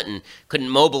Hillary Clinton couldn't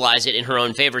mobilize it in her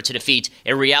own favor to defeat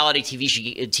a reality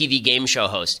TV game show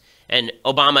host. And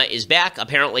Obama is back.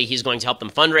 Apparently, he's going to help them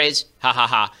fundraise. Ha, ha,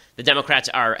 ha. The Democrats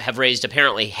have raised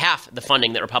apparently half the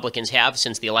funding that Republicans have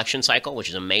since the election cycle, which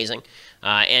is amazing.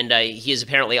 And he is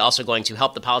apparently also going to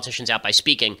help the politicians out by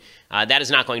speaking. That is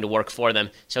not going to work for them.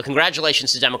 So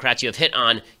congratulations to Democrats. You have hit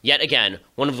on, yet again,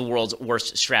 one of the world's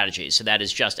worst strategies. So that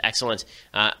is just excellent.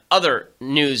 Other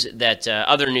news that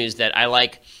I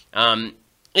like.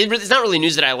 It's not really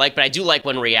news that I like, but I do like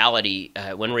when reality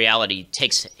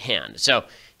takes hand. So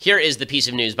here is the piece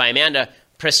of news by Amanda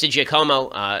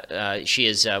Prestigiacomo. She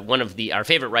is one of our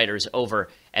favorite writers over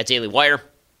at Daily Wire.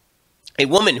 A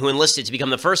woman who enlisted to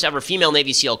become the first ever female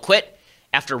Navy SEAL quit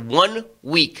after 1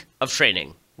 week of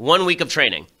training. 1 week of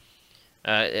training.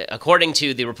 According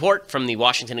to the report from the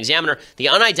Washington Examiner, the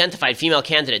unidentified female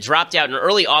candidate dropped out in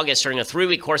early August during a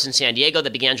 3-week course in San Diego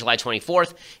that began July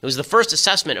 24th. It was the first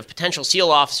assessment of potential SEAL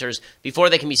officers before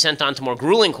they can be sent on to more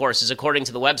grueling courses, according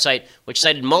to the website, which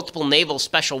cited multiple Naval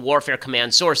Special Warfare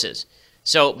Command sources.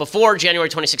 So before January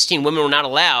 2016, women were not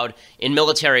allowed in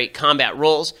military combat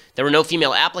roles. There were no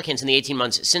female applicants in the 18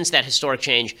 months since that historic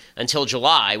change until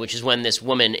July, which is when this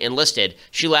woman enlisted.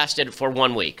 She lasted for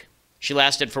 1 week.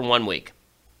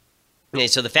 Okay,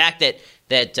 so the fact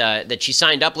that she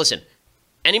signed up, listen,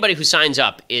 anybody who signs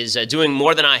up is doing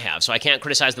more than I have, so I can't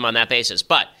criticize them on that basis.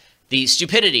 But the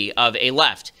stupidity of a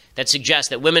left that suggests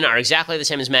that women are exactly the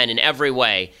same as men in every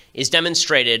way is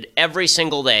demonstrated every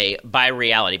single day by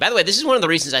reality. By the way, this is one of the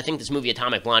reasons I think this movie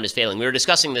Atomic Blonde is failing. We were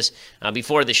discussing this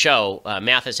before the show,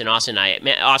 Mathis and Austin.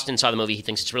 Austin saw the movie. He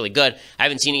thinks it's really good. I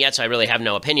haven't seen it yet, so I really have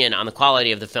no opinion on the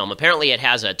quality of the film. Apparently, it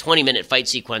has a 20-minute fight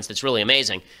sequence that's really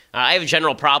amazing. I have a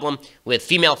general problem with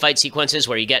female fight sequences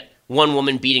where you get one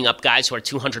woman beating up guys who are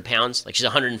 200 pounds, like she's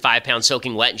 105 pounds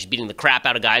soaking wet, and she's beating the crap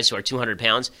out of guys who are 200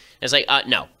 pounds. And it's like,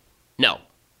 no.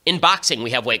 In boxing,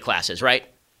 we have weight classes, right?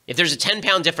 If there's a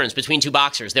 10-pound difference between two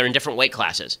boxers, they're in different weight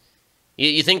classes.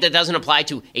 You think that doesn't apply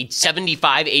to a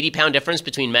 75, 80-pound difference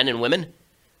between men and women?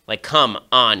 Like, come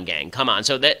on, gang, come on.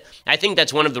 So I think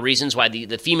that's one of the reasons why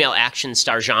the female action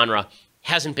star genre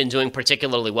hasn't been doing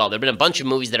particularly well. There have been a bunch of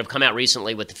movies that have come out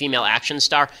recently with the female action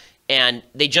star, and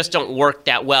they just don't work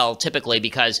that well typically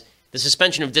because the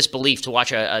suspension of disbelief to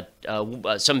watch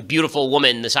some beautiful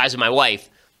woman the size of my wife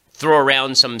throw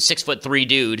around some 6'3"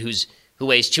 dude who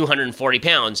weighs 240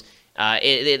 pounds,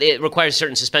 it requires a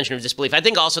certain suspension of disbelief. I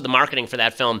think also the marketing for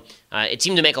that film, it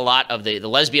seemed to make a lot of the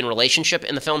lesbian relationship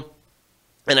in the film,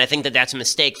 and I think that that's a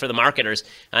mistake for the marketers,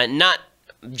 not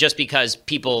just because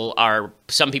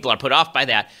some people are put off by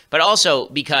that, but also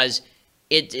because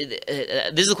this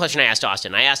is the question I asked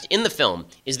Austin. I asked, in the film,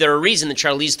 is there a reason that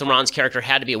Charlize Theron's character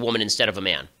had to be a woman instead of a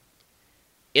man?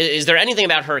 Is there anything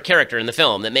about her character in the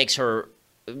film that makes her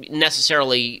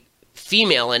necessarily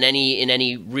female in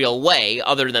any real way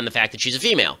other than the fact that she's a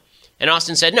female? And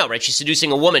Austin said no, right? She's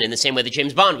seducing a woman in the same way that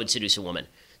James Bond would seduce a woman.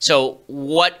 So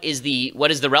what is the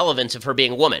relevance of her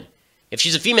being a woman? If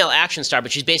she's a female action star,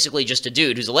 but she's basically just a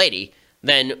dude who's a lady,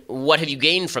 then what have you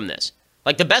gained from this?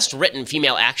 Like the best written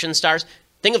female action stars,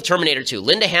 think of Terminator 2.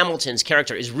 Linda Hamilton's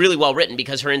character is really well written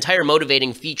because her entire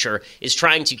motivating feature is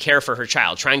trying to care for her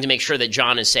child, trying to make sure that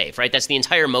John is safe, right? That's the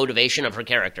entire motivation of her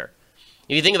character.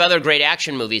 If you think of other great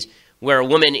action movies where a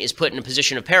woman is put in a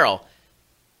position of peril,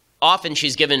 often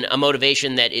she's given a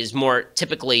motivation that is more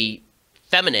typically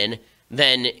feminine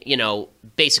than,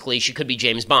 basically she could be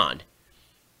James Bond.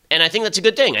 And I think that's a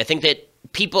good thing. I think that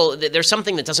there's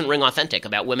something that doesn't ring authentic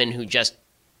about women who just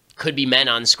could be men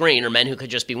on screen or men who could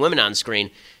just be women on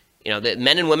screen. The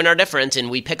men and women are different, and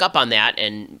we pick up on that,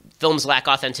 and films lack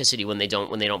authenticity when they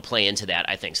don't play into that,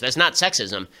 I think. So that's not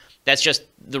sexism. That's just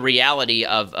the reality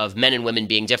of men and women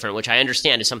being different, which I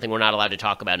understand is something we're not allowed to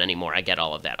talk about anymore. I get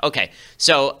all of that. Okay,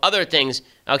 so other things.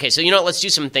 Okay, so let's do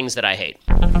some things that I hate.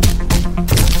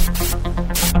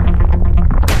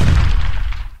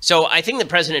 So I think that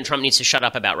President Trump needs to shut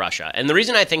up about Russia. And the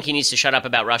reason I think he needs to shut up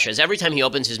about Russia is every time he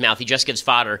opens his mouth, he just gives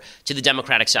fodder to the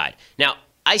Democratic side. Now,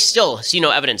 I still see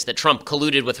no evidence that Trump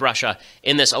colluded with Russia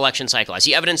in this election cycle. I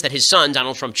see evidence that his son,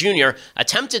 Donald Trump Jr.,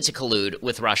 attempted to collude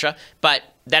with Russia, but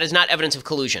that is not evidence of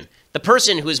collusion. The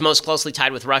person who is most closely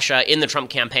tied with Russia in the Trump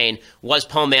campaign was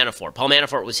Paul Manafort. Paul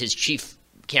Manafort was his chief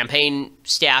campaign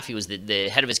staff. He was the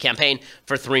head of his campaign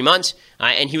for 3 months,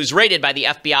 and he was raided by the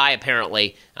FBI,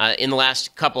 apparently, in the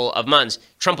last couple of months.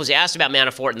 Trump was asked about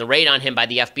Manafort and the raid on him by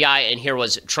the FBI, and here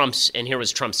was Trump's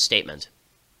statement.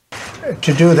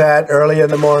 To do that early in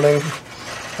the morning,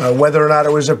 whether or not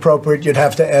it was appropriate, you'd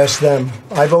have to ask them.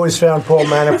 I've always found Paul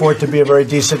Manafort to be a very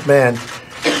decent man.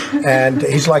 And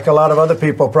he's like a lot of other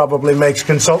people, probably makes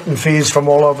consultant fees from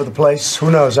all over the place.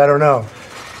 Who knows? I don't know.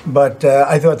 But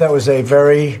I thought that was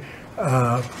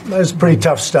that was pretty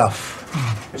tough stuff.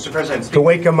 Mr. President, to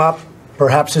wake him up,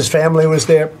 perhaps his family was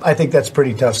there. I think that's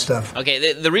pretty tough stuff.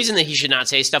 Okay, the reason that he should not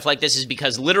say stuff like this is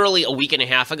because literally a week and a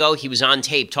half ago, he was on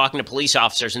tape talking to police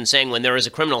officers and saying when there is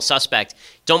a criminal suspect,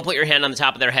 don't put your hand on the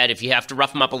top of their head. If you have to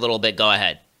rough them up a little bit, go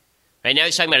ahead. Right now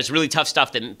he's talking about this really tough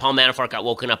stuff that Paul Manafort got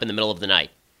woken up in the middle of the night.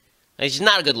 It's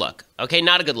not a good look, okay?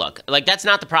 Not a good look. Like, that's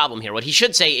not the problem here. What he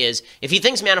should say is, if he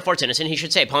thinks Manafort's innocent, he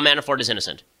should say Paul Manafort is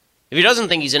innocent. If he doesn't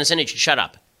think he's innocent, he should shut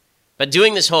up. But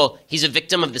doing this whole he's a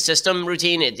victim of the system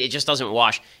routine, it just doesn't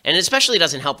wash. And it especially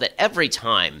doesn't help that every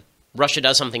time Russia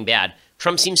does something bad,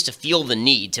 Trump seems to feel the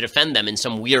need to defend them in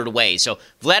some weird way. So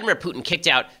Vladimir Putin kicked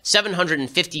out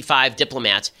 755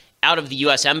 diplomats out of the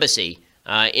U.S. embassy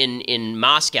in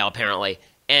Moscow, apparently.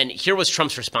 And here was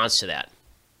Trump's response to that.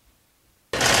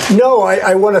 No,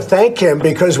 I want to thank him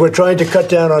because we're trying to cut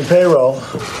down on payroll.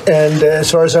 And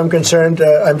as far as I'm concerned,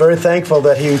 I'm very thankful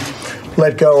that he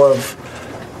let go of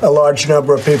a large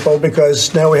number of people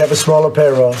because now we have a smaller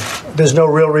payroll. There's no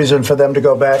real reason for them to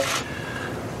go back.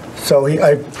 So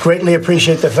I greatly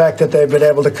appreciate the fact that they've been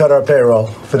able to cut our payroll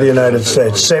for the United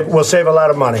States. We'll save a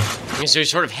lot of money. So you're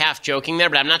sort of half joking there,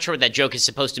 but I'm not sure what that joke is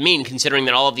supposed to mean, considering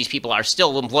that all of these people are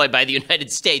still employed by the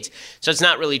United States. So it's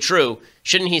not really true.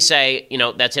 Shouldn't he say,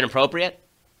 that's inappropriate?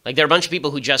 Like, there are a bunch of people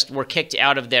who just were kicked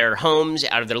out of their homes,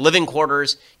 out of their living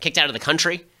quarters, kicked out of the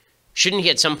country. Shouldn't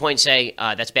he at some point say,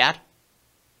 that's bad?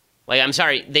 Like, I'm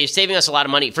sorry, they're saving us a lot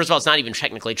of money. First of all, it's not even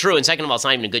technically true. And second of all, it's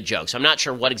not even a good joke. So I'm not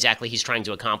sure what exactly he's trying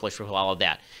to accomplish with all of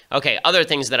that. Okay, other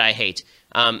things that I hate.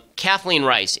 Kathleen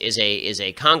Rice is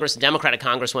a Democratic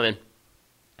congresswoman.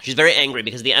 She's very angry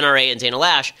because the NRA and Dana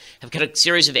Lash have cut a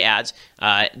series of ads.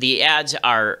 The ads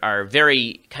are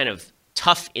very kind of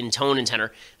tough in tone and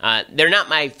tenor. They're not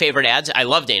my favorite ads. I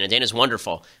love Dana. Dana's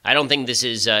wonderful. I don't think this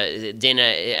is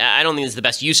Dana. I don't think this is the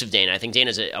best use of Dana. I think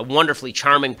Dana's a wonderfully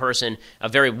charming person, a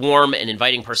very warm and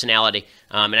inviting personality.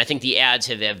 And I think the ads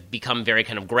have become very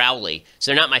kind of growly.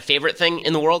 So they're not my favorite thing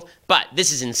in the world. But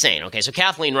this is insane. Okay, so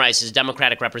Kathleen Rice is a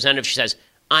Democratic representative. She says,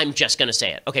 I'm just going to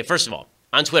say it. Okay, first of all,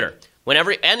 on Twitter,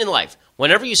 whenever and in life,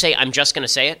 whenever you say, I'm just going to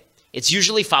say it, it's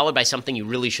usually followed by something you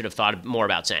really should have thought more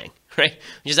about saying, right?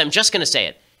 Which is, I'm just going to say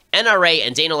it. NRA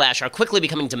and Dana Lash are quickly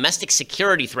becoming domestic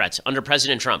security threats under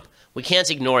President Trump. We can't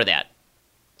ignore that.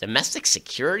 Domestic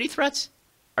security threats?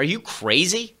 Are you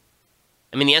crazy?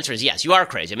 I mean, the answer is yes, you are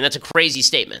crazy. I mean, that's a crazy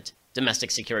statement. Domestic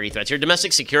security threats. You're a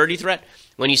domestic security threat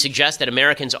when you suggest that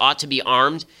Americans ought to be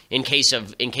armed in case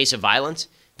of violence,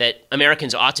 that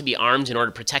Americans ought to be armed in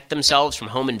order to protect themselves from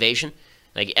home invasion.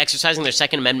 Like exercising their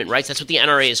Second Amendment rights, that's what the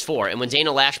NRA is for. And when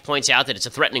Dana Lash points out that it's a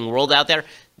threatening world out there,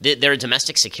 they're a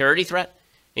domestic security threat.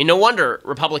 And no wonder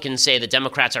Republicans say that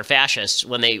Democrats are fascists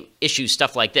when they issue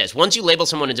stuff like this. Once you label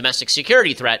someone a domestic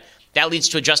security threat, that leads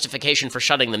to a justification for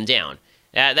shutting them down.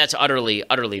 That's utterly,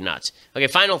 utterly nuts. Okay,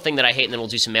 final thing that I hate, and then we'll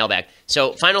do some mailbag.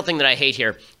 So final thing that I hate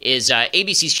here is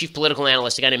ABC's chief political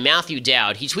analyst, a guy named Matthew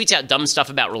Dowd. He tweets out dumb stuff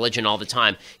about religion all the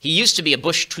time. He used to be a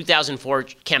Bush 2004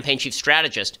 campaign chief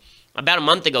strategist. About a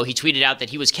month ago, he tweeted out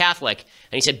that he was Catholic,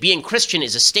 and he said, being Christian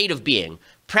is a state of being.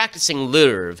 Practicing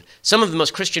l'oeuvre. Some of the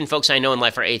most Christian folks I know in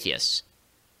life are atheists.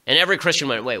 And every Christian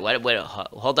went, wait,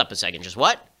 hold up a second, just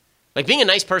what? Like, being a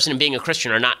nice person and being a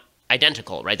Christian are not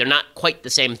identical, right? They're not quite the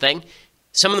same thing.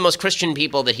 Some of the most Christian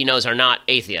people that he knows are not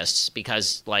atheists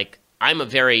because, like, I'm a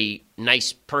very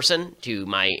nice person to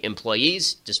my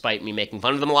employees, despite me making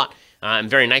fun of them a lot. I'm a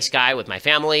very nice guy with my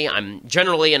family. I'm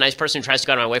generally a nice person who tries to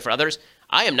go out of my way for others.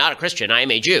 I am not a Christian. I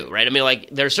am a Jew, right? I mean, like,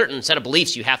 there's a certain set of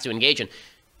beliefs you have to engage in.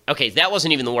 Okay, that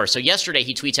wasn't even the worst. So yesterday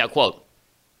he tweets out, quote,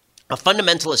 a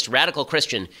fundamentalist radical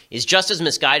Christian is just as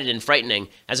misguided and frightening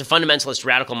as a fundamentalist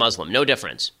radical Muslim. No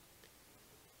difference.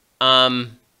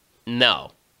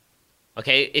 No.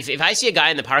 Okay, if I see a guy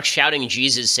in the park shouting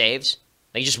Jesus saves,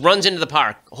 like he just runs into the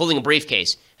park holding a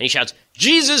briefcase and he shouts,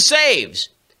 Jesus saves,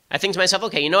 I think to myself,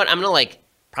 okay, you know what? I'm going to like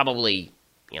probably,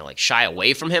 like shy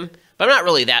away from him, but I'm not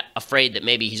really that afraid that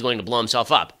maybe he's going to blow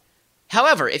himself up.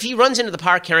 However, if he runs into the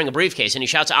park carrying a briefcase and he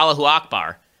shouts Allahu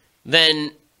Akbar,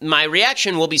 then my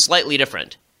reaction will be slightly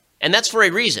different. And that's for a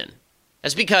reason.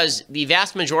 That's because the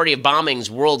vast majority of bombings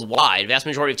worldwide, vast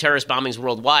majority of terrorist bombings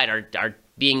worldwide are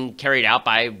being carried out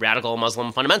by radical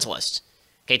Muslim fundamentalists.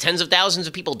 Okay, tens of thousands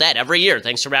of people dead every year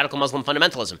thanks to radical Muslim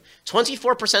fundamentalism.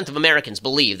 24% of Americans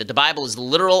believe that the Bible is the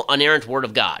literal, inerrant word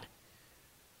of God.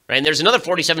 Right? And there's another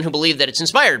 47 who believe that it's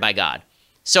inspired by God.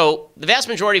 So the vast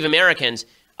majority of Americans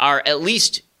are at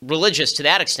least religious to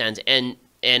that extent, and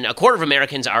a quarter of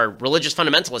Americans are religious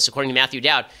fundamentalists, according to Matthew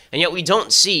Dowd, and yet we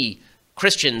don't see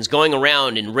Christians going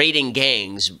around and raiding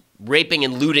gangs, raping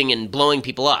and looting and blowing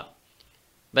people up.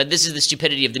 But this is the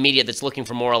stupidity of the media that's looking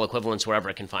for moral equivalence wherever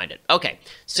it can find it. Okay,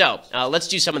 so let's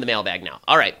do some of the mailbag now.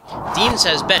 All right, Dean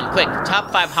says, Ben, quick,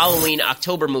 top 5 Halloween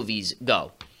October movies,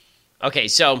 go. Okay,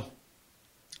 so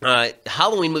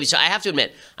Halloween movies. So I have to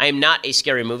admit, I am not a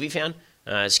scary movie fan.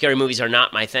 Scary movies are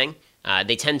not my thing.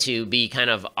 They tend to be kind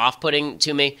of off-putting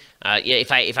to me.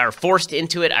 If I were forced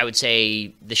into it, I would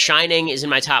say The Shining is in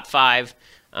my top 5.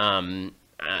 I'm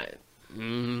not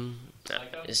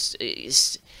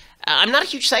a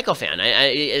huge Psycho fan.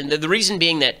 And the reason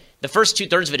being that the first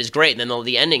 2/3 of it is great, and then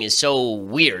the ending is so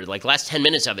weird. Like, the last 10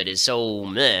 minutes of it is so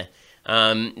meh.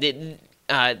 I'm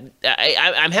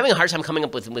having a hard time coming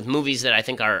up with movies that I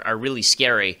think are really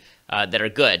scary. that are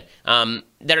good,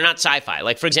 that are not sci-fi.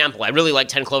 Like, for example, I really like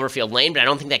 10 Cloverfield Lane, but I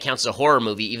don't think that counts as a horror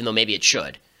movie, even though maybe it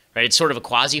should. Right? It's sort of a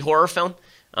quasi-horror film.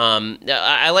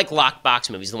 I like locked box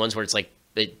movies, the ones where it's like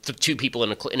two people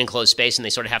in an enclosed space and they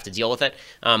sort of have to deal with it.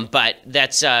 But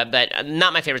that's but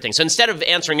not my favorite thing. So instead of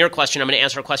answering your question, I'm going to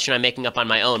answer a question I'm making up on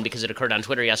my own because it occurred on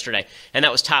Twitter yesterday, and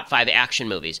that was top 5 action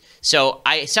movies. So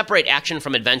I separate action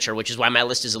from adventure, which is why my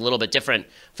list is a little bit different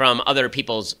from other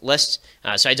people's lists.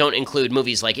 So I don't include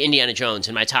movies like Indiana Jones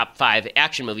in my top 5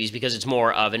 action movies because it's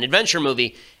more of an adventure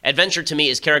movie. Adventure to me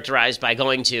is characterized by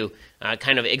going to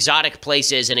kind of exotic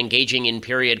places and engaging in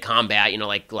period combat,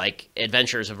 like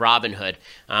Adventures of Robin Hood.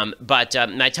 But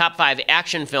my top 5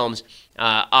 action films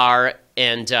are,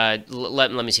 and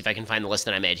let me see if I can find the list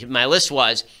that I made. My list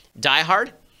was Die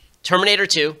Hard, Terminator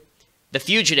 2, The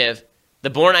Fugitive,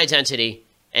 The Bourne Identity,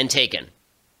 and Taken.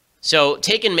 So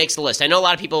Taken makes the list. I know a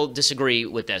lot of people disagree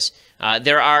with this.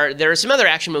 There are some other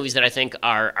action movies that I think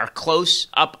are close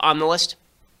up on the list.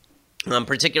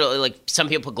 Particularly, like some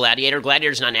people put Gladiator.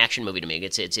 Gladiator is not an action movie to me.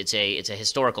 It's a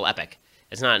historical epic.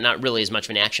 It's not really as much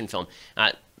of an action film.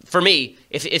 For me,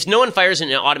 if no one fires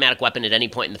an automatic weapon at any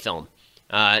point in the film,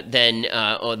 then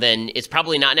it's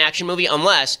probably not an action movie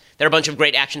unless there are a bunch of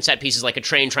great action set pieces like a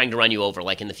train trying to run you over,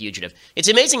 like in The Fugitive. It's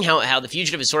amazing how The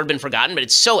Fugitive has sort of been forgotten, but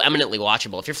it's so eminently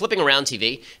watchable. If you're flipping around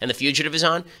TV and The Fugitive is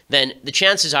on, then the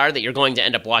chances are that you're going to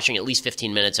end up watching at least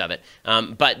 15 minutes of it.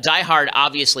 But Die Hard,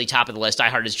 obviously top of the list. Die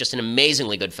Hard is just an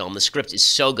amazingly good film. The script is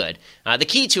so good. The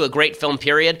key to a great film,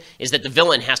 period, is that the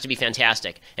villain has to be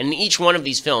fantastic. And in each one of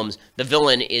these films, the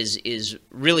villain is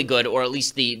really good, or at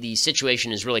least the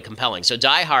situation is really compelling. So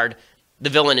Die Hard, the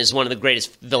villain is one of the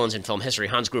greatest villains in film history.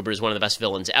 Hans Gruber is one of the best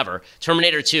villains ever.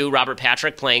 Terminator 2, Robert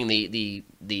Patrick playing the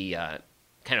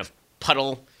kind of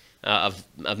puddle of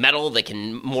metal that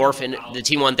can morph in the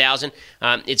T-1000.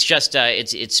 It's just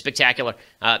it's spectacular.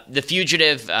 The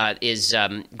Fugitive is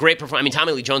great performance. I mean,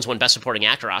 Tommy Lee Jones won Best Supporting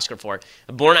Actor Oscar for it.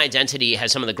 Bourne Identity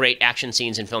has some of the great action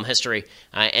scenes in film history.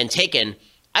 And Taken,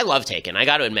 I love Taken. I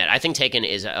got to admit, I think Taken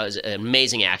is an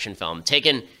amazing action film.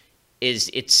 Taken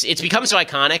it's become so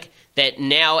iconic that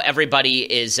now everybody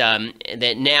is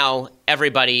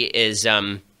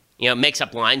makes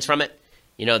up lines from it.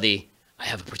 I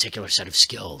have a particular set of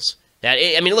skills.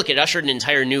 Look, it ushered an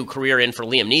entire new career in for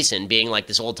Liam Neeson, being like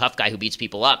this old tough guy who beats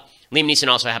people up. Liam Neeson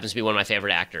also happens to be one of my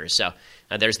favorite actors, so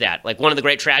there's that. Like, one of the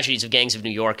great tragedies of Gangs of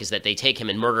New York is that they take him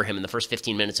and murder him in the first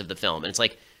 15 minutes of the film, and it's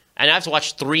like, and I have to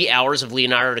watch 3 hours of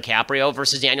Leonardo DiCaprio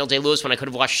versus Daniel Day-Lewis when I could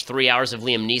have watched 3 hours of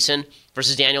Liam Neeson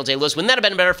versus Daniel Day-Lewis. Wouldn't that have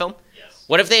been a better film? Yes.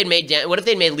 What if they had made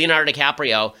Leonardo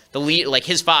DiCaprio the lead, like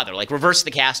his father, like reverse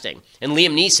the casting, and young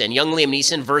Liam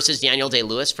Neeson versus Daniel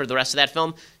Day-Lewis for the rest of that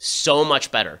film? So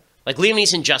much better. Like, Liam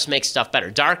Neeson just makes stuff better.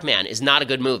 Darkman is not a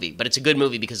good movie, but it's a good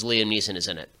movie because Liam Neeson is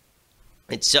in it.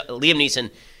 Liam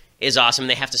Neeson is awesome.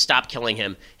 They have to stop killing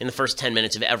him in the first 10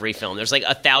 minutes of every film. There's like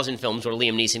 1,000 films where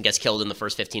Liam Neeson gets killed in the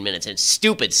first 15 minutes, and it's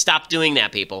stupid. Stop doing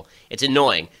that, people. It's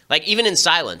annoying. Like, even in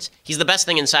Silence, he's the best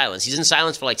thing in Silence. He's in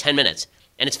Silence for like 10 minutes,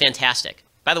 and it's fantastic.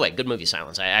 By the way, good movie,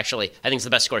 Silence. I think it's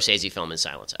the best Scorsese film in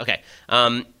Silence. Okay.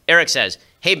 Eric says,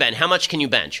 hey, Ben, how much can you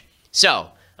bench? So,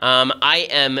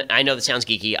 I know that sounds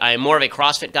geeky. I am more of a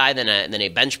CrossFit guy than a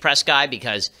bench press guy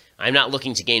because I'm not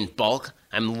looking to gain bulk.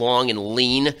 I'm long and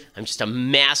lean. I'm just a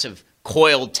massive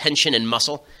coiled tension and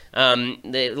muscle.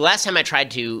 The last time I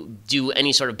tried to do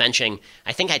any sort of benching,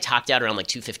 I think I topped out around like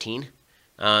 215.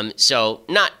 So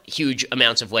not huge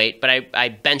amounts of weight, but I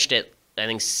benched it, I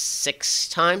think, 6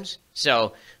 times.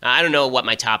 So I don't know what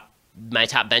my top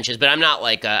bench is, but I'm not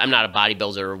a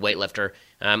bodybuilder or weightlifter.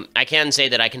 I can say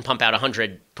that I can pump out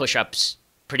 100 push-ups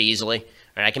pretty easily.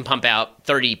 Or I can pump out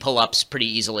 30 pull-ups pretty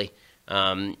easily.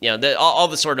 All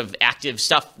the sort of active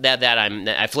stuff that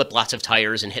I flip lots of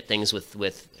tires and hit things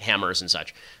with hammers and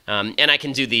such. And I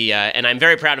can do and I'm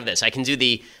very proud of this. I can do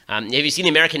have you seen the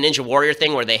American Ninja Warrior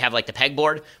thing where they have like the peg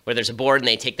board, where there's a board and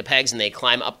they take the pegs and they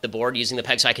climb up the board using the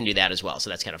pegs? So I can do that as well. So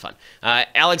that's kind of fun.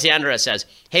 Alexandra says,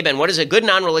 hey, Ben, what is a good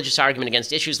non-religious argument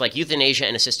against issues like euthanasia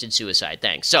and assisted suicide?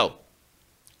 Thanks. So,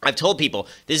 I've told people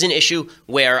this is an issue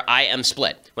where I am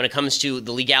split when it comes to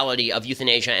the legality of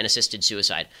euthanasia and assisted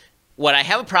suicide. What I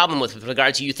have a problem with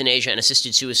regard to euthanasia and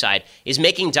assisted suicide is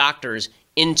making doctors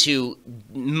into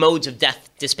modes of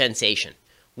death dispensation.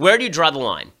 Where do you draw the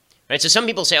line? Right? So some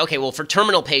people say, okay, well, for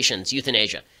terminal patients,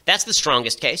 euthanasia. That's the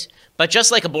strongest case. But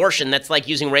just like abortion, that's like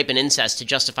using rape and incest to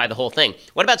justify the whole thing.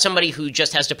 What about somebody who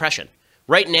just has depression?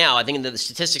 Right now, I think the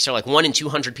statistics are like 1 in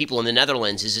 200 people in the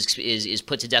Netherlands is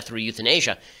put to death through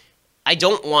euthanasia. I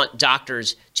don't want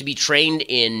doctors to be trained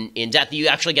in death. You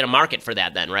actually get a market for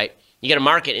that then, right? You get a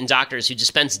market in doctors who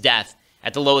dispense death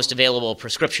at the lowest available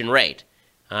prescription rate.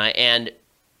 And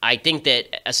I think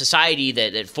that a society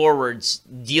that forwards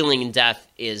dealing in death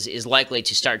is likely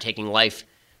to start taking life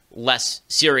less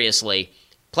seriously.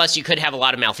 Plus, you could have a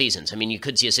lot of malfeasance. I mean, you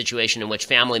could see a situation in which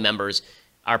family members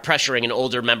are pressuring an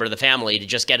older member of the family to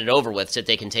just get it over with so that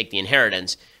they can take the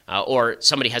inheritance. Or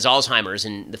somebody has Alzheimer's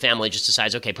and the family just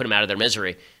decides, okay, put them out of their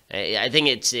misery. I think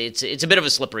it's a bit of a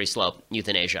slippery slope,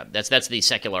 euthanasia. That's the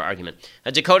secular argument.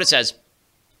 Dakota says,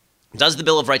 does the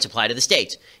Bill of Rights apply to the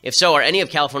states? If so, are any of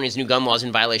California's new gun laws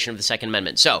in violation of the Second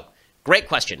Amendment? So, great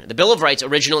question. The Bill of Rights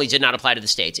originally did not apply to the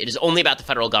states. It is only about the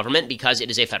federal government because it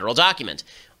is a federal document.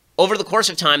 Over the course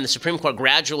of time, the Supreme Court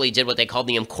gradually did what they called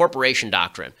the incorporation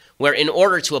doctrine, where in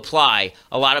order to apply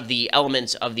a lot of the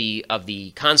elements of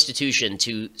the Constitution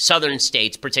to southern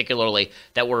states, particularly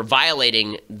that were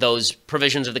violating those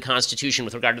provisions of the Constitution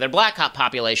with regard to their black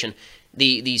population,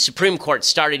 the Supreme Court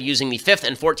started using the 5th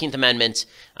and 14th Amendments,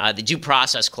 the Due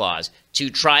Process Clause, to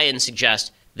try and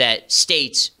suggest that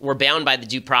states were bound by the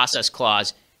Due Process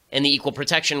Clause and the Equal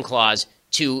Protection Clause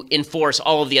to enforce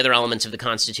all of the other elements of the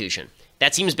Constitution.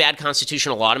 That seems bad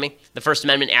constitutional law to me. The First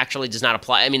Amendment actually does not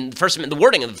apply. I mean, the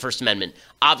wording of the First Amendment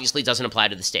obviously doesn't apply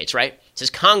to the states, right? It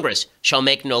says Congress shall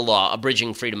make no law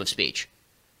abridging freedom of speech.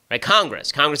 Right?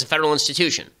 Congress is a federal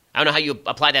institution. I don't know how you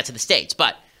apply that to the states,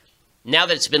 but now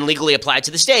that it's been legally applied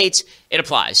to the states, it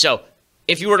applies. So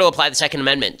if you were to apply the Second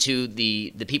Amendment to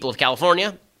the people of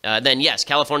California, then yes,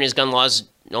 California's gun laws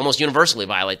almost universally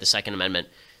violate the Second Amendment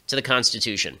to the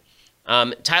Constitution.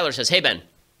 Tyler says, hey, Ben,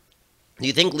 do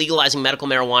you think legalizing medical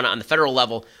marijuana on the federal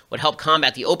level would help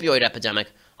combat the opioid epidemic?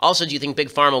 Also, do you think Big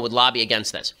Pharma would lobby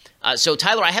against this? So,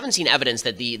 Tyler, I haven't seen evidence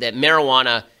that that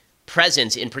marijuana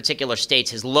presence in particular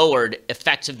states has lowered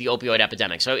effects of the opioid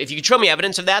epidemic. So if you could show me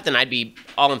evidence of that, then I'd be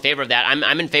all in favor of that.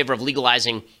 I'm in favor of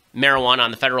legalizing marijuana on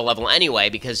the federal level anyway,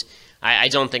 because I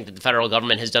don't think that the federal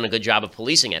government has done a good job of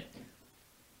policing it.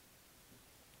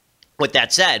 With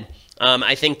that said,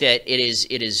 I think that it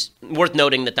is worth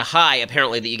noting that the high,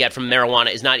 apparently, that you get from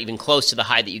marijuana is not even close to the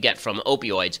high that you get from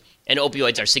opioids, and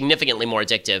opioids are significantly more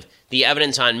addictive. The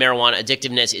evidence on marijuana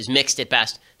addictiveness is mixed at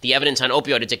best. The evidence on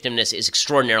opioid addictiveness is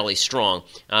extraordinarily strong.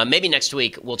 Maybe next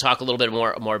week we'll talk a little bit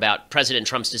more about President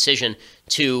Trump's decision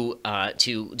to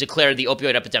declare the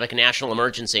opioid epidemic a national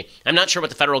emergency. I'm not sure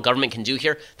what the federal government can do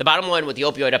here. The bottom line with the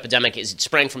opioid epidemic is it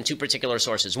sprang from two particular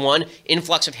sources. One,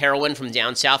 influx of heroin from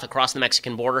down south across the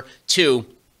Mexican border. Two,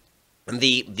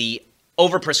 the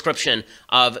overprescription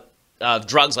of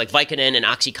drugs like Vicodin and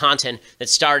OxyContin that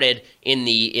started in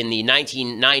the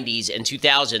 1990s and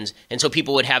 2000s, and so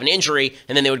people would have an injury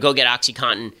and then they would go get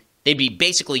OxyContin. They'd be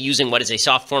basically using what is a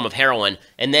soft form of heroin,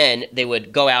 and then they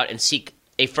would go out and seek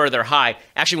a further high.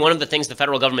 Actually, one of the things the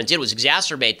federal government did was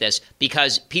exacerbate this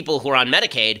because people who are on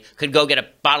Medicaid could go get a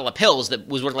bottle of pills that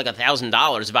was worth like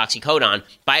 $1,000 of oxycodone,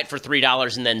 buy it for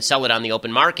 $3, and then sell it on the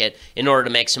open market in order to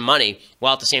make some money,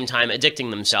 while at the same time addicting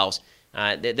themselves.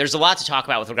 There's a lot to talk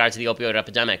about with regard to the opioid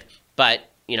epidemic, but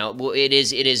it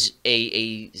is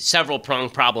a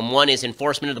several-pronged problem. One is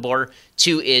enforcement of the border.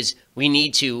 Two is we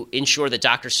need to ensure that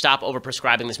doctors stop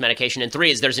overprescribing this medication. And three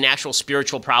is there's an actual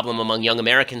spiritual problem among young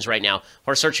Americans right now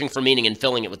who are searching for meaning and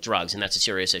filling it with drugs, and that's a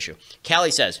serious issue.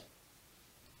 Callie says,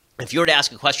 if you were to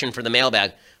ask a question for the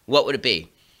mailbag, what would it be?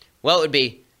 Well, it would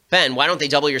be, Ben, why don't they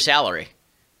double your salary?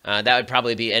 That would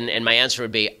probably be, and my answer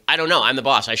would be, I don't know. I'm the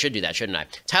boss. I should do that, shouldn't I?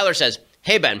 Tyler says,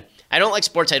 hey, Ben, I don't like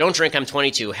sports. I don't drink. I'm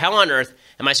 22. How on earth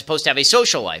am I supposed to have a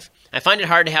social life? I find it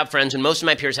hard to have friends when most of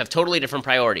my peers have totally different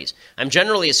priorities. I'm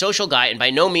generally a social guy and by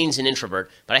no means an introvert,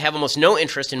 but I have almost no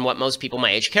interest in what most people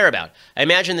my age care about. I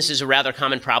imagine this is a rather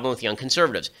common problem with young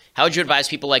conservatives. How would you advise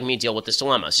people like me deal with this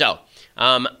dilemma? So,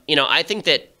 I think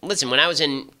that, listen, when I was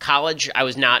in college, I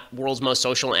was not world's most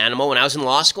social animal. When I was in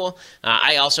law school,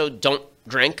 I also don't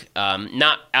drink,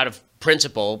 not out of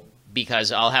principle,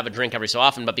 because I'll have a drink every so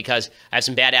often, but because I have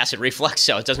some bad acid reflux,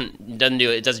 so it does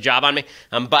a job on me.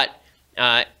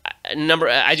 I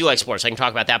do like sports. I can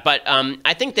talk about that, but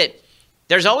I think that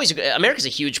America's a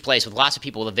huge place with lots of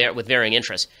people with varying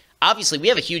interests. Obviously, we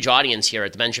have a huge audience here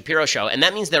at the Ben Shapiro Show, and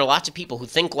that means there are lots of people who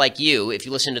think like you if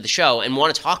you listen to the show and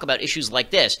want to talk about issues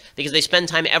like this because they spend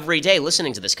time every day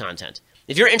listening to this content.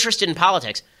 If you're interested in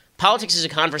politics is a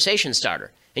conversation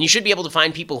starter. And you should be able to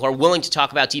find people who are willing to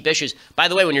talk about deep issues. By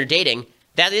the way, when you're dating,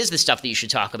 that is the stuff that you should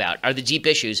talk about, are the deep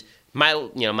issues. My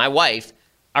wife,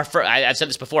 I've said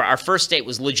this before, our first date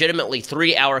was legitimately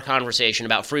 3-hour conversation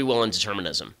about free will and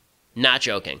determinism. Not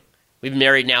joking. We've been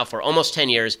married now for almost 10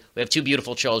 years. We have 2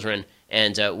 beautiful children,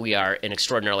 and we are an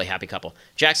extraordinarily happy couple.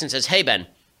 Jackson says, hey, Ben,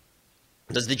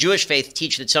 Does the Jewish faith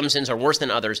teach that some sins are worse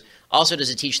than others? Also, does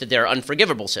it teach that there are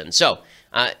unforgivable sins? So,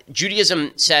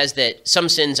 Judaism says that some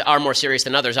sins are more serious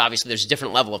than others. Obviously, there's a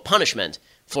different level of punishment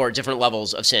for different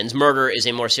levels of sins. Murder is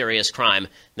a more serious crime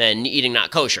than eating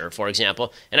not kosher, for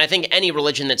example. And I think any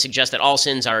religion that suggests that all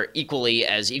sins are equally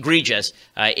as egregious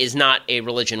is not a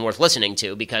religion worth listening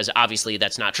to, because obviously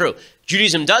that's not true.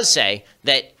 Judaism does say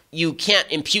that you can't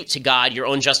impute to God your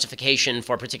own justification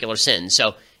for particular sins.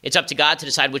 So it's up to God to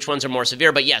decide which ones are more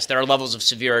severe. But yes, there are levels of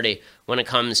severity when it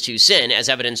comes to sin, as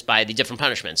evidenced by the different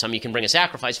punishments. Some you can bring a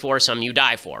sacrifice for, some you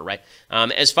die for, right?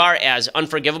 As far as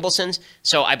unforgivable sins,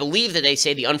 so I believe that they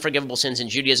say the unforgivable sins in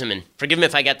Judaism, and forgive me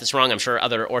if I get this wrong, I'm sure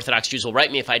other Orthodox Jews will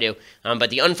write me if I do,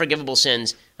 but the unforgivable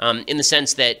sins, in the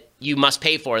sense that you must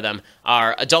pay for them,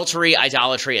 are adultery,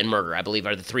 idolatry, and murder, I believe,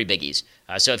 are the three biggies.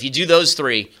 So if you do those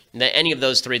three, any of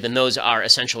those three, then those are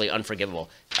essentially unforgivable.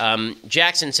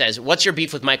 Jackson says, what's your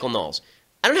beef with Michael Knowles?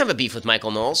 I don't have a beef with Michael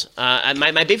Knowles.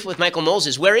 My beef with Michael Knowles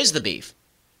is, where is the beef?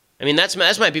 I mean, that's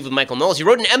my beef with Michael Knowles. He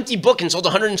wrote an empty book and sold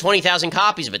 120,000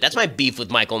 copies of it. That's my beef with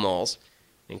Michael Knowles.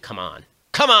 I mean, come on.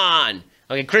 Come on!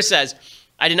 Okay, Chris says,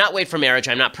 I did not wait for marriage.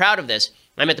 I'm not proud of this.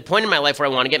 I'm at the point in my life where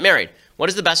I want to get married. What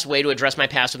is the best way to address my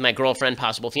past with my girlfriend,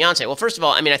 possible fiance? Well, first of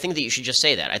all, I mean, I think that you should just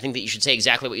say that. I think that you should say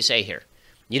exactly what you say here.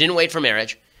 You didn't wait for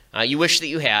marriage. You wish that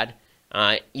you had.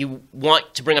 You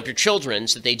want to bring up your children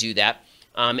so that they do that.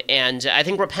 And I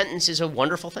think repentance is a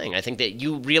wonderful thing. I think that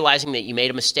you realizing that you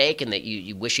made a mistake and that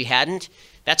you wish you hadn't,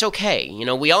 that's okay. You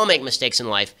know, we all make mistakes in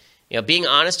life. You know, being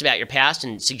honest about your past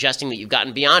and suggesting that you've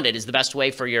gotten beyond it is the best way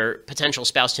for your potential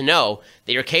spouse to know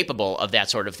that you're capable of that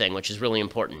sort of thing, which is really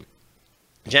important.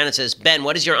 Janet says, Ben,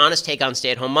 what is your honest take on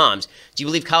stay-at-home moms? Do you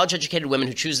believe college-educated women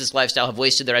who choose this lifestyle have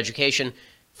wasted their education?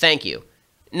 Thank you.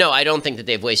 No, I don't think that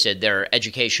they've wasted their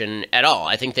education at all.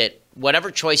 I think that whatever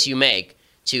choice you make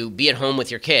to be at home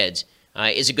with your kids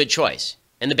is a good choice.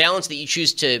 And the balance that you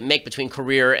choose to make between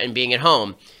career and being at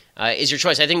home is your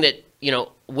choice. I think that, you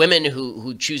know, women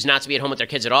who choose not to be at home with their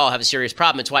kids at all have a serious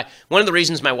problem. It's why one of the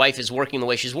reasons my wife is working the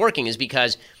way she's working is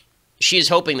because she is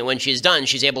hoping that when she's done,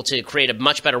 she's able to create a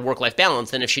much better work-life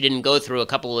balance than if she didn't go through a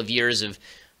couple of years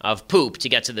of poop to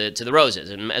get to the roses.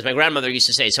 And as my grandmother used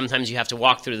to say, sometimes you have to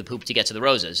walk through the poop to get to the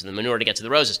roses, the manure to get to the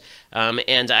roses.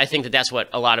 And I think that that's what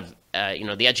a lot of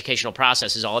the educational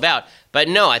process is all about. But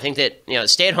no, I think that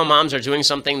stay-at-home moms are doing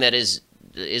something that is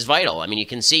vital. I mean, you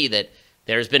can see that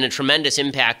there's been a tremendous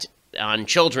impact on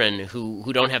children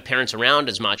who don't have parents around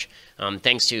as much,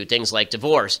 thanks to things like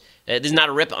divorce. This is not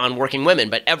a rip on working women,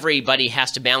 but everybody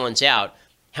has to balance out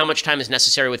how much time is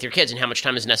necessary with your kids and how much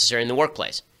time is necessary in the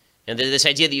workplace. And this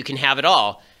idea that you can have it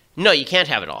all, no, you can't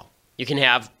have it all. You can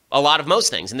have a lot of most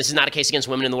things, and this is not a case against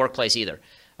women in the workplace either.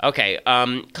 Okay,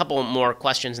 couple more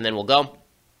questions and then we'll go.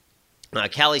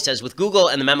 Callie says, with Google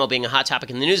and the memo being a hot topic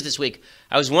in the news this week,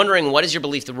 I was wondering, what is your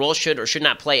belief the role should or should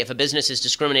not play if a business is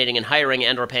discriminating in hiring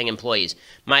and or paying employees?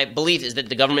 My belief is that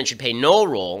the government should play no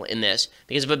role in this,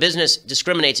 because if a business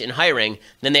discriminates in hiring,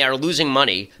 then they are losing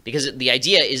money, because the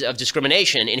idea of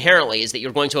discrimination inherently is that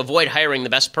you're going to avoid hiring the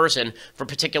best person for a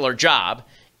particular job,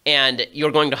 and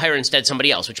you're going to hire instead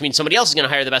somebody else, which means somebody else is going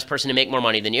to hire the best person to make more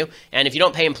money than you. And if you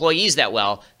don't pay employees that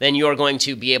well, then you're going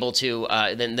to be able to,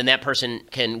 then that person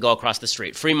can go across the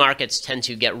street. Free markets tend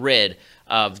to get rid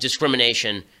of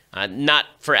discrimination, not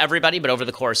for everybody, but over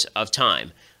the course of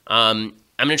time. I'm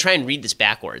going to try and read this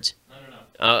backwards.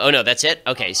 No. Oh, no, that's it?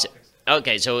 Okay.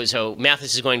 So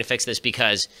Mathis is going to fix this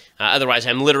because otherwise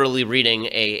I'm literally reading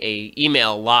a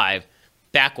email live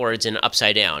backwards and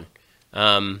upside down.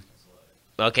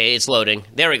 Okay, it's loading.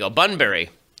 There we go.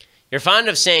 Bunbury. You're fond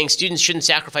of saying students shouldn't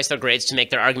sacrifice their grades to make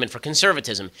their argument for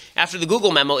conservatism. After the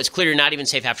Google memo, it's clear you're not even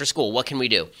safe after school. What can we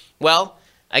do? Well,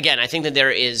 again, I think that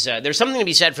there's something to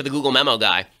be said for the Google memo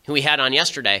guy who we had on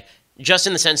yesterday, just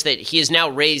in the sense that he has now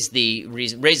raised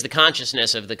the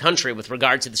consciousness of the country with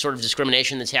regard to the sort of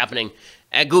discrimination that's happening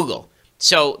at Google.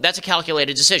 So that's a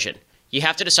calculated decision. You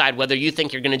have to decide whether you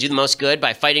think you're going to do the most good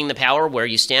by fighting the power where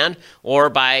you stand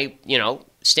or by,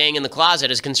 staying in the closet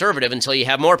as conservative until you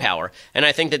have more power. And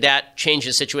I think that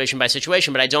changes situation by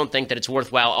situation, but I don't think that it's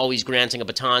worthwhile always granting a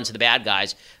baton to the bad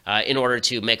guys in order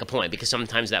to make a point, because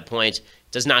sometimes that point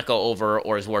does not go over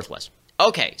or is worthless.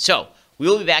 Okay, so we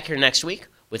will be back here next week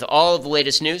with all of the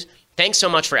latest news. Thanks so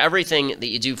much for everything that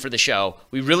you do for the show.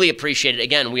 We really appreciate it.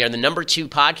 Again, we are the #2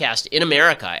 podcast in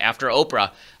America after Oprah.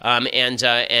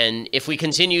 And if we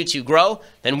continue to grow,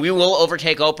 then we will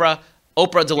overtake Oprah.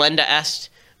 Oprah delenda est.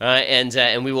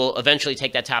 And we will eventually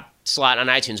take that top slot on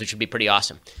iTunes, which would be pretty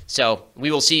awesome. So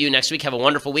we will see you next week. Have a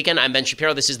wonderful weekend. I'm Ben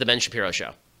Shapiro. This is The Ben Shapiro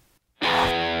Show.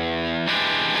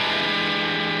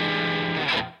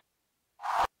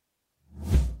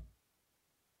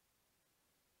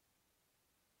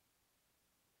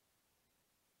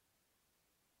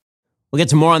 We'll get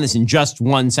to more on this in just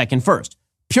 1 second. First,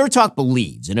 Pure Talk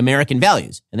believes in American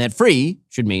values, and that free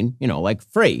should mean, like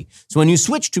free. So when you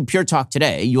switch to Pure Talk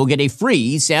today, you'll get a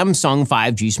free Samsung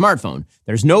 5G smartphone.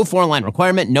 There's no foreign line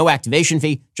requirement, no activation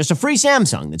fee, just a free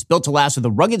Samsung that's built to last with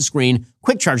a rugged screen,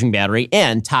 quick charging battery,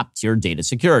 and top-tier data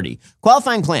security.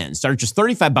 Qualifying plans start at just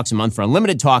 $35 a month for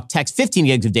unlimited talk, text, 15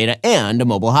 gigs of data, and a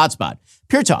mobile hotspot.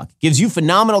 Pure Talk gives you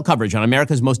phenomenal coverage on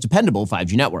America's most dependable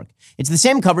 5G network. It's the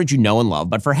same coverage you know and love,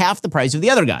 but for half the price of the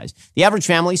other guys. The average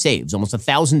family saves almost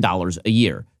 $1,000 a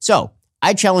year. So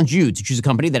I challenge you to choose a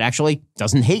company that actually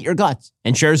doesn't hate your guts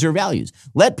and shares your values.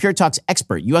 Let Pure Talk's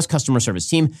expert U.S. customer service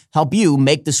team help you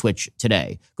make the switch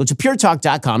today. Go to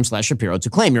puretalk.com/Shapiro to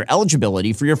claim your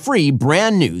eligibility for your free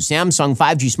brand new Samsung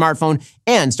 5G smartphone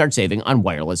and start saving on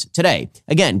wireless today.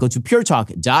 Again, go to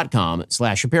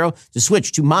puretalk.com/Shapiro to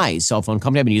switch to my cell phone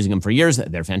company. I've been using them for years.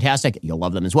 They're fantastic. You'll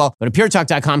love them as well. Go to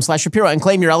puretalk.com/Shapiro and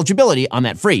claim your eligibility on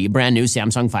that free brand new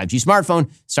Samsung 5G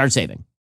smartphone. Start saving.